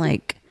 You know,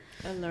 like,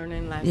 A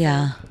learning lesson.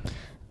 yeah.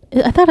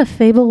 I thought a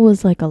fable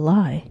was like a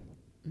lie.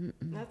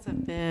 That's a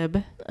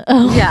fib.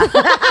 Oh. Yeah.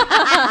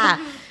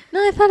 No,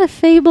 I thought a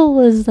fable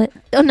was like...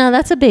 Oh, no,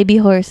 that's a baby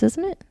horse,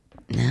 isn't it?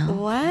 No.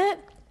 What?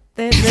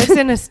 That lives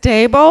in a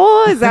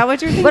stable? Is that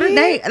what you're thinking? What are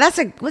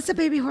they? What's a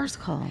baby horse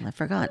called? I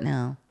forgot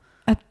now.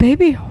 A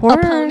baby horse.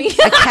 A pony.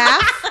 A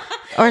calf?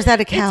 Or is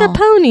that a cow? It's a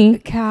pony. A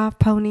calf,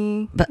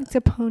 pony. But- It's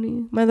a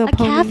pony. My little A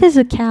pony. calf is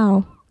a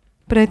cow.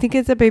 But I think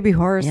it's a baby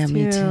horse Yeah, too.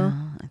 me too.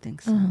 I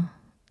think so.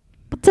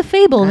 What's a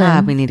fable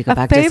then? We need to go A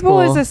back to fable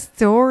school. is a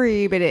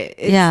story, but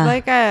it's Yeah.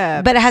 like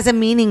a. But it has a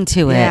meaning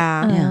to it.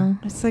 Yeah. Yeah.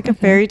 It's like a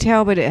fairy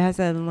tale, but it has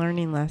a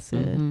learning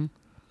lesson. Mm-hmm.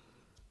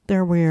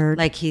 They're weird.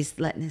 Like he's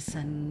letting his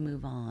son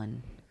move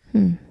on.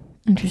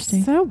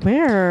 Interesting. So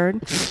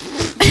weird.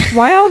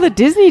 Why all the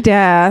Disney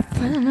death?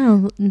 I don't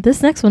know.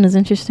 This next one is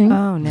interesting.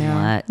 Oh no.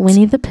 What?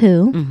 Winnie the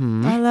Pooh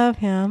Mm-hmm. I love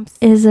him.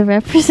 is a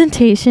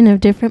representation of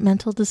different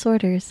mental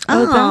disorders. Oh,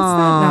 that's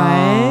not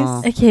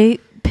nice. Okay,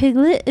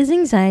 Piglet is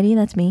anxiety.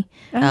 That's me.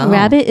 Oh.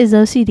 Rabbit is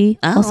OCD.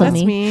 Oh, also That's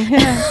me. me.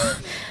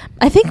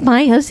 I think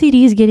my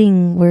OCD is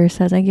getting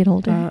worse as I get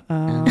older.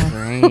 Oh,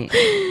 great.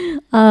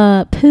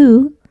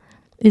 Pooh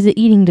is an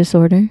eating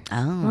disorder.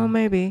 Oh, Oh.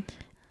 maybe.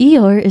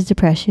 Eeyore is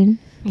depression.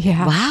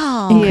 Yeah.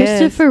 Wow. And He is.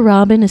 Christopher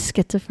Robin is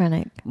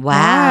schizophrenic.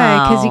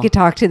 Wow. Because you could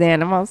talk to the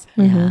animals.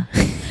 Yeah.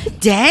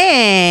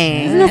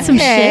 Dang. Isn't that some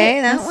Okay,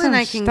 shit? That That's one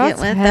I some- can that's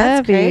get with. heavy.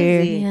 That's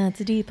crazy. Yeah, it's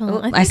a deep one.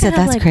 Oh, think I said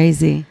have, that's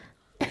crazy.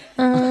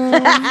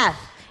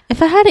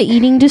 If I had an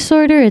eating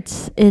disorder,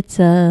 it's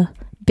a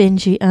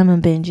binge. I'm a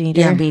binge eater.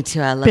 Yeah, me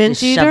too. I love Binge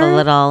to shovel eater?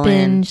 it all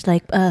Binge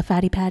like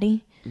Fatty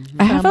Patty.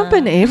 I haven't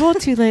been able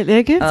to lately.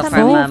 I get in.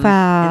 so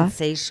fast.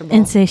 Insatiable.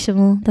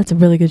 Insatiable. That's a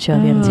really good show.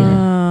 If you haven't seen it.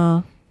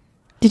 Oh,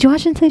 Did you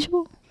watch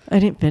Insatiable? I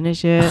didn't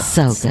finish it.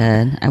 So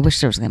good. I wish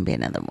there was going to be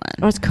another one.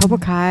 Oh, it's Cobra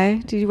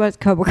Kai. Did you watch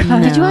Cobra Kai?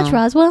 No. Did you watch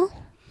Roswell?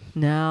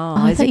 No.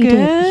 Oh, I Is thought it you good?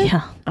 did.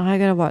 Yeah. Oh, I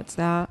gotta watch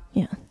that.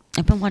 Yeah.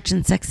 I've been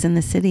watching Sex in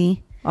the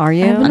City. Are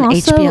you? I've been On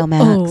HBO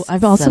Max. Oh,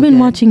 I've also So been good.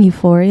 watching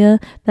Euphoria.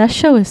 That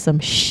show is some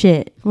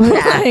shit.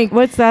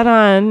 What's that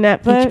on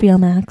Netflix? HBO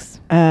Max.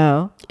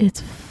 Oh,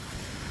 It's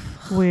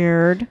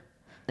weird.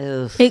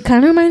 Oof. it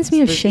kind of reminds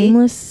me of Spooky?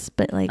 Shameless,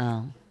 but like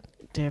Oh.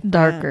 Different.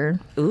 darker.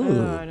 Ooh,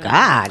 no.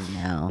 God,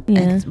 no.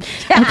 Yeah.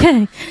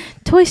 Okay.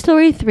 Toy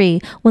Story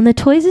 3. When the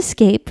toys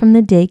escape from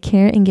the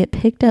daycare and get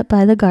picked up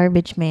by the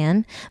garbage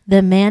man,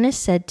 the man is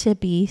said to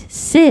be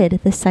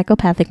Sid, the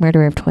psychopathic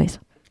murderer of toys.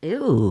 Ew.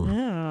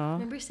 Oh.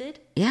 Remember Sid?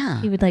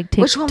 Yeah. He would like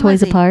take Which one toys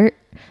was he? apart.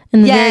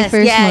 In the Yes,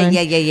 very first yeah, one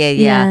yeah.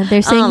 Yeah,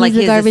 they're saying like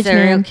he's the garbage a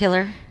serial man.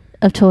 killer.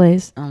 of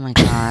toys. Oh my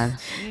God.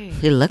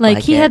 He looked Like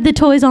like he it. had the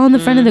toys all in the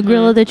front of the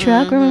grill of the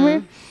truck,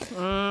 remember?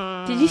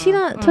 Did you see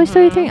that Toy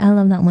Story 3? I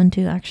love that one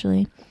too,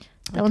 actually.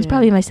 That one's did.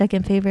 probably my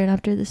second favorite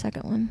after the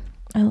second one.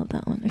 I love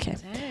that one. Okay.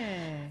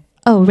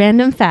 Oh,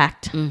 random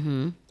fact.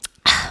 Mm-hmm.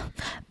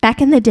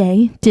 Back in the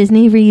day,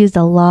 Disney reused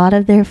a lot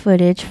of their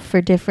footage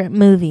for different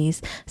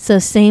movies. So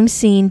same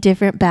scene,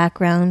 different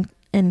background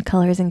and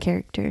colors and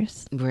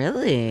characters.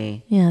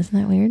 Really? Yeah, isn't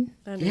that weird?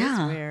 That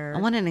Yeah. is weird. I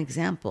want an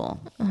example.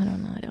 I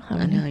don't know. I don't have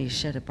I any. know you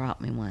should have brought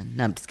me one.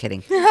 No, I'm just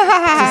kidding. Just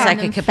so I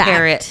could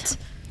compare it.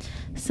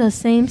 So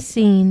same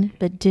scene,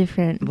 but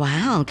different.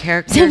 Wow,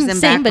 characters and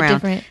Same, but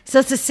background. different. So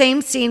it's the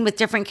same scene with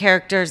different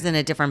characters and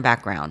a different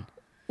background.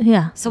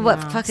 Yeah. So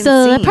what fucking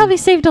So scene? that probably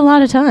saved a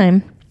lot of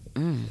time.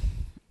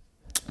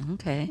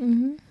 Okay.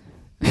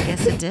 I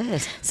guess it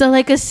did. So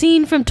like a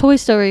scene from Toy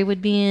Story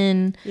would be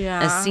in,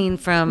 Yeah. A scene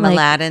from Like-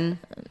 Aladdin.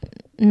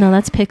 no,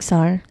 that's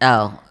Pixar.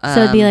 Oh.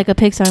 So it'd be like a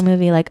Pixar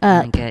movie like I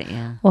Up get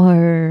you.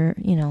 or,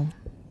 you know,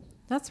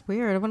 That's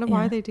weird. I wonder Yeah.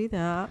 why they do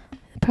that.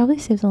 it probably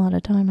saves a lot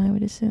of time, I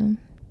would assume.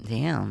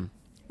 Damn.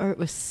 Or it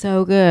was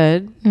so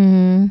good.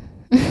 Mm.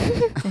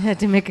 They had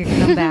to make a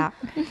comeback.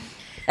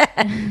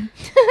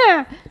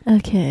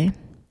 Okay.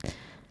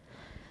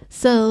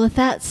 So with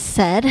that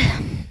said,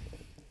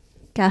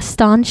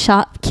 Gaston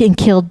shot and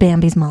killed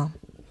Bambi's mom.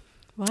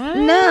 What?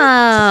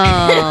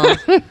 No.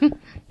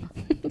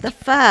 The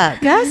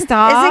fuck? Gaston.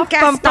 Isn't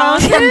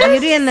Gaston from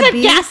Beauty and the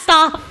Beast?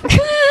 Gaston.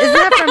 Isn't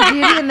that from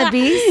Beauty and the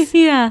Beast?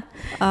 Yeah.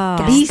 Oh.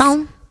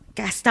 Gaston.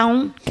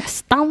 Gaston.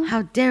 Gaston.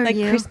 How dare Like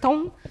you?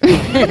 Kristen.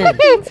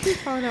 Keep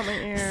falling out my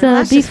ear. So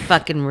That's bef- just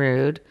fucking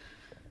rude.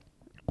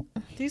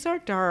 These are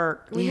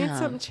dark. We Yeah. need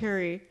something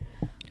cherry.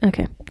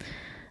 Okay.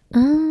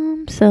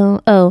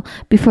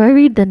 Before I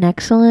read the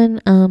next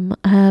one,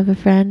 I have a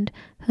friend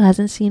who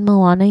hasn't seen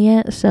Moana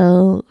yet.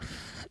 So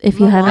if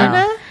you haven't,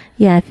 Moana?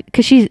 yeah,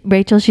 because she's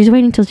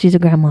waiting till she's a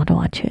grandma to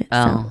watch it.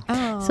 Oh.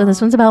 So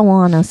this one's about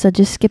Moana. So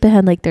just skip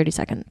ahead like 30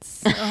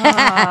 seconds.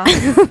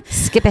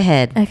 Skip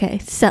ahead. Okay.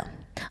 So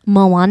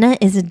Moana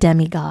is a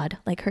demigod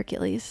like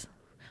Hercules.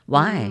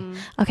 Why?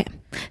 Okay.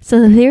 So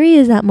the theory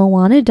is that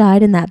Moana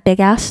died in that big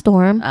ass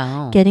storm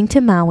Oh. getting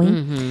to Maui.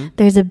 Mm-hmm.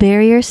 There's a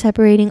barrier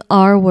separating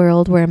our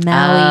world where Maui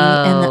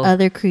and the Oh.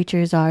 other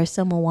creatures are.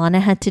 So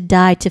Moana had to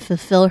die to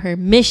fulfill her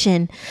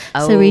mission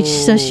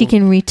so she Oh.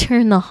 can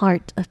return the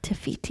heart of Te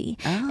Fiti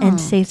Oh. and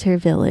saves her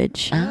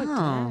village.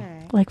 Oh.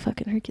 Like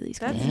fucking Hercules.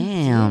 That's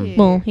Damn. deep.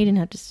 Well, he didn't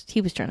have to. He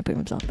was trying to prove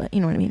himself, but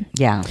you know what I mean.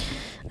 Yeah.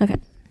 Okay.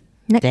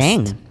 Next.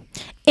 Dang.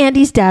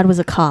 Andy's dad was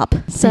a cop.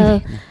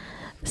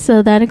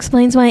 So that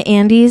explains why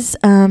Andy's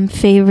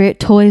favorite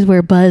toys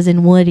were Buzz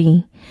and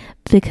Woody,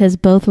 because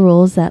both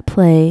roles that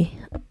play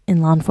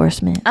in law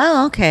enforcement.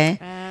 Oh, okay.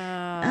 Oh,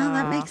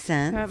 that makes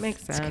sense. That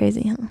makes sense. It's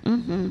crazy, huh?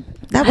 Mm-hmm.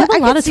 I have a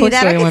lot of Toy that.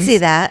 Story I can ones. see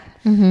that.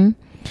 Mm-hmm.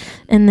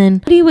 And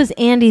then Woody was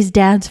Andy's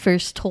dad's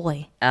first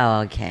toy.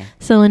 Oh, okay.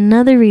 So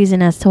another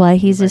reason as to why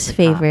he's was his a cop.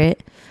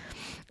 favorite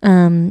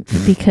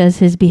because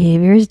his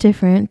behavior is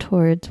different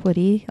towards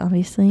Woody,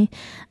 obviously.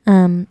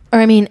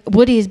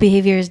 Woody's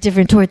behavior is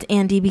different towards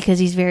Andy because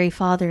he's very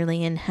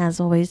fatherly and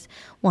always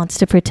wants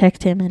to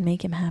protect him and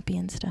make him happy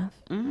and stuff.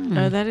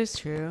 Oh, that is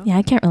true. Yeah,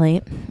 I can't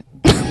relate.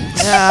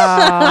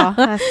 Oh,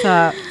 that's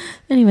up.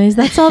 Anyways,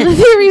 that's all the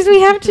theories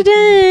we have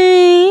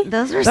today.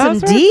 Those are some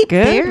deep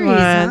good theories.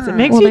 ones. Huh? It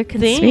makes Well, you they're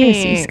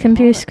conspiracies.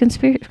 Conspiracy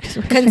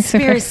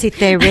I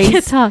can't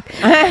theories. talk.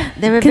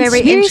 They were very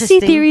Conspiracy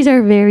interesting. theories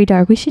are very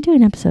dark. We should do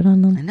an episode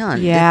on them. I know.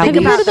 Yeah. Think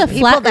Have you about heard of the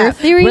people flat that Earth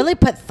theory? really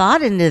put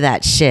thought into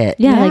that shit.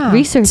 Yeah, Yeah. like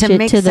research To it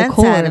make to the sense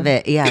core. out of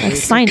it. Yeah. Like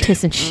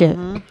scientists and shit.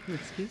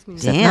 Excuse me.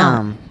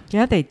 Damn.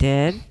 Yeah, they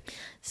did.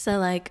 So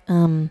like,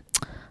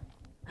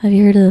 have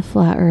you heard of the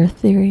flat Earth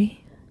theory?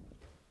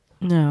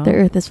 No. The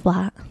Earth is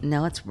flat.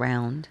 No, it's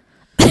round.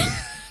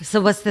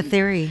 So what's the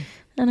theory?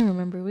 I don't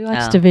remember. We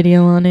watched a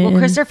video on it. Well,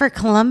 Christopher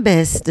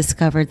Columbus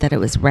discovered that it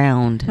was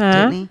round,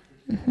 Huh? didn't he?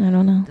 I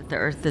don't know. That the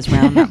Earth is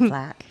round, not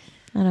flat.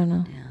 I don't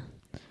know.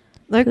 Yeah.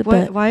 Like, But-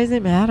 what? Why does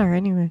it matter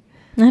anyway?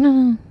 I don't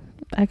know.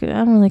 I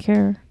don't really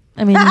care.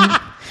 I mean,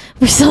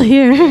 we're still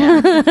here.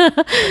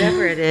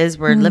 Whatever it is,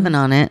 we're living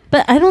on it.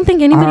 But I don't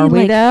think anybody Are we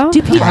like. though?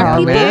 Do people? Are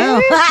we?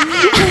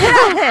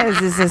 Is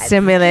this a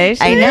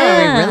simulation? I know.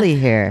 Yeah. We're really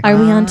here. Are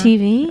we on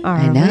TV?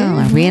 I know.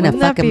 Are we in a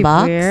Wouldn't that fucking be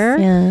box? weird?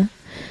 Yeah.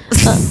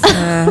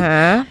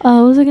 Uh-huh.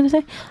 What was I gonna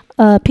say?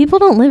 People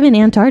don't live in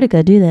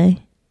Antarctica, do they?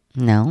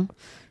 No.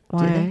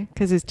 Why?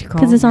 Because it's too cold.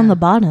 Because it's on the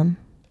bottom.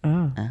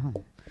 Oh. Oh.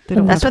 They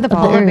don't That's where want the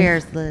to polar Earth.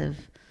 bears live.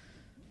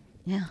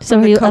 Yeah. So From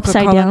are the you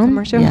upside Coca-Cola down?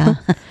 commercial? Yeah.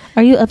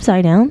 Are you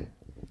upside down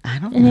I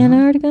don't in know.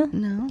 Antarctica?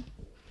 No.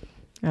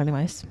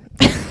 Anyways.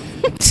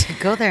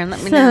 Go there and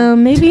let me So know.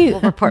 maybe,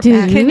 We'll report dude,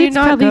 back. we Can you would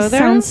not probably go there?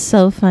 sound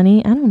so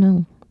funny. I don't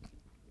know.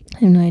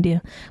 I have no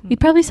idea. We'd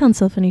probably sound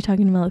so funny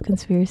talking about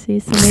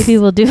conspiracies. So maybe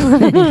we'll do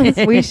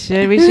one. We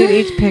should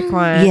each pick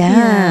one.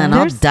 Yeah, and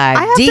I'll dive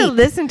I have deep. to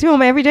listen to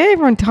them every day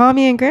from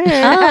Tommy and Greg. Oh,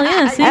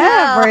 yeah. See?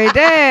 Every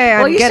day.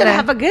 Well, I'm you should gonna-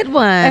 have a good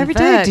one. every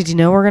day. Fuck. Did you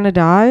know we're gonna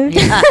die?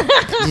 Yeah.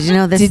 Did you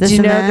know this? Did this you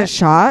and know that? the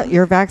shot,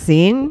 your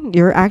vaccine,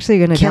 you're actually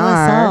gonna Kill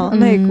us die? all. I'm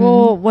like,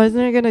 well,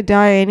 wasn't it gonna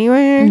die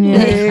anyway?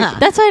 Yeah. Yeah.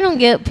 That's why I don't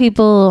get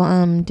people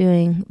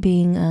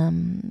being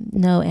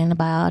no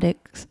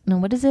antibiotics. No,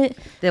 what is it?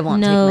 They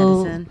won't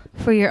no, take medicine.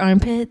 for your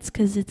armpits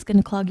because it's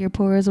gonna clog your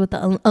pores with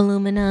the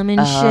aluminum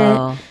and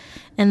Oh. shit.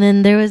 And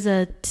then there was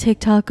a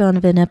TikTok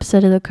of an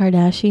episode of the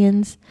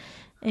Kardashians,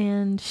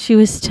 and she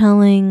was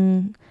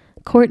telling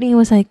Courtney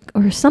was like,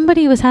 or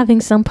somebody was having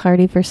some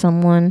party for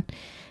someone.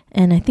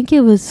 And I think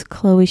it was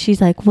Chloe.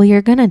 She's like, well,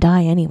 you're going to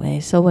die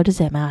anyway. So what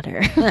does it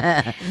matter?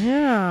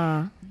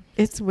 Yeah.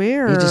 It's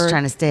weird. You're just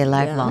trying to stay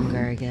alive Yeah.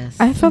 longer, I guess.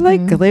 I feel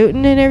like Mhm.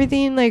 gluten and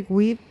everything, like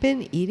we've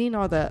been eating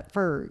all that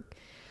for.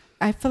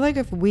 I feel like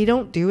if we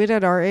don't do it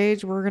at our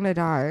age, we're gonna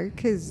die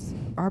because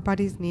our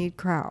bodies need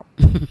crap.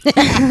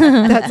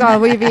 That's all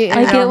we've eaten.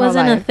 Like our it whole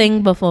wasn't a life.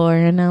 thing before,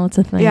 and now it's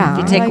a thing. Yeah. if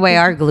you take like away it-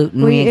 our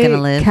gluten, we ain't ate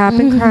gonna live.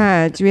 Cap'n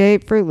Crunch. We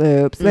ate Fruit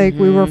Loops. Like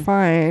we were Mhm.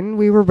 fine.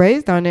 We were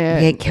raised on We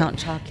it. ate Count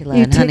Chocula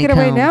You and take it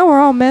away honeycomb. now,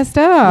 we're all messed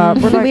up.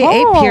 We're like, we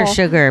ate pure oh.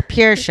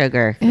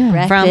 sugar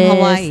Yeah. from Breakfast.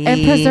 Hawaii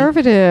And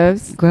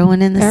preservatives.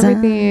 growing in the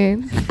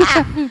Everything.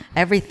 sun.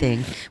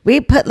 Everything. We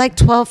put like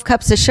 12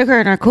 cups of sugar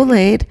in our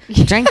Kool-Aid.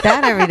 Drank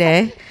that every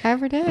day,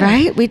 Every day.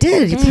 right? We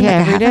did. You put like Yeah,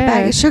 a every half a day.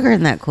 bag of sugar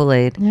in that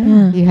Kool-Aid.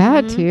 Yeah, you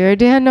had to.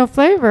 It had no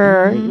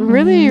flavor.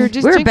 Really, you were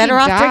just. We were drinking better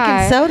off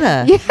dye. drinking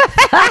soda.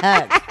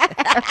 Fuck.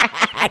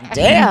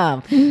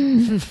 Damn.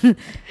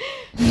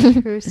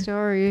 True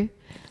story.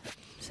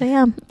 So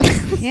yeah.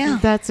 Yeah.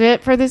 That's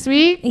it for this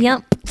week.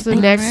 Yep. So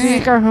next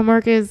week our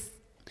homework is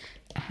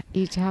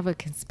each have a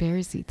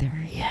conspiracy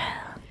theory.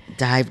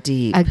 Dive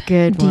deep. A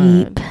good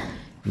Deep.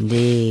 one.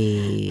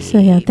 Deep. So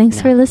yeah, thanks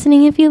for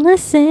listening. If you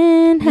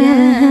listen, have a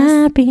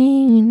happy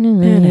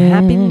new year. And a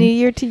happy New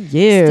Year to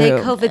you. Stay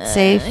COVID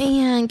safe.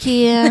 Yeah,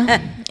 Kia.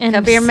 And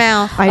Cover your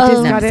mouth. I just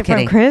Oh. got No, I'm it just from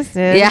kidding.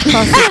 Kristen. Yeah.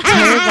 Across the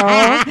table.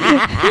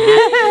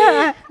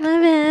 My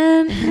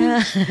bad.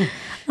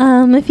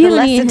 If you The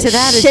have any lesson to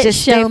that is shit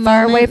just stay show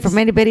far away moments- from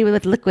anybody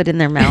with liquid in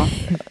their mouth.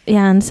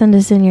 Yeah, and send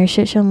us in your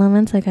shit show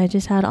moments like I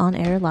just had on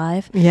air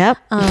live. Yep.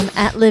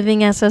 At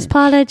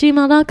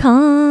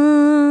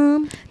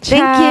livingSSpod@gmail.com.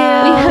 Thank Ciao. you.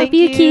 We hope Thank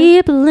you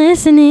keep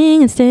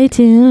listening and stay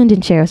tuned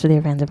and share us with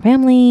your friends and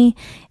family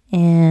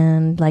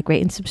and like,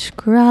 rate, and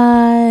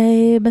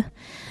subscribe.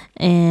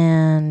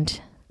 And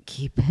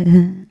Keep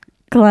it.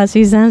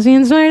 classy, sassy,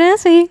 and smart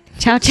assy.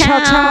 Ciao,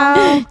 ciao.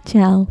 Ciao, ciao.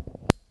 Ciao.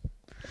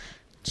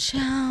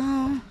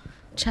 Ciao.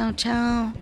 Ciao, ciao.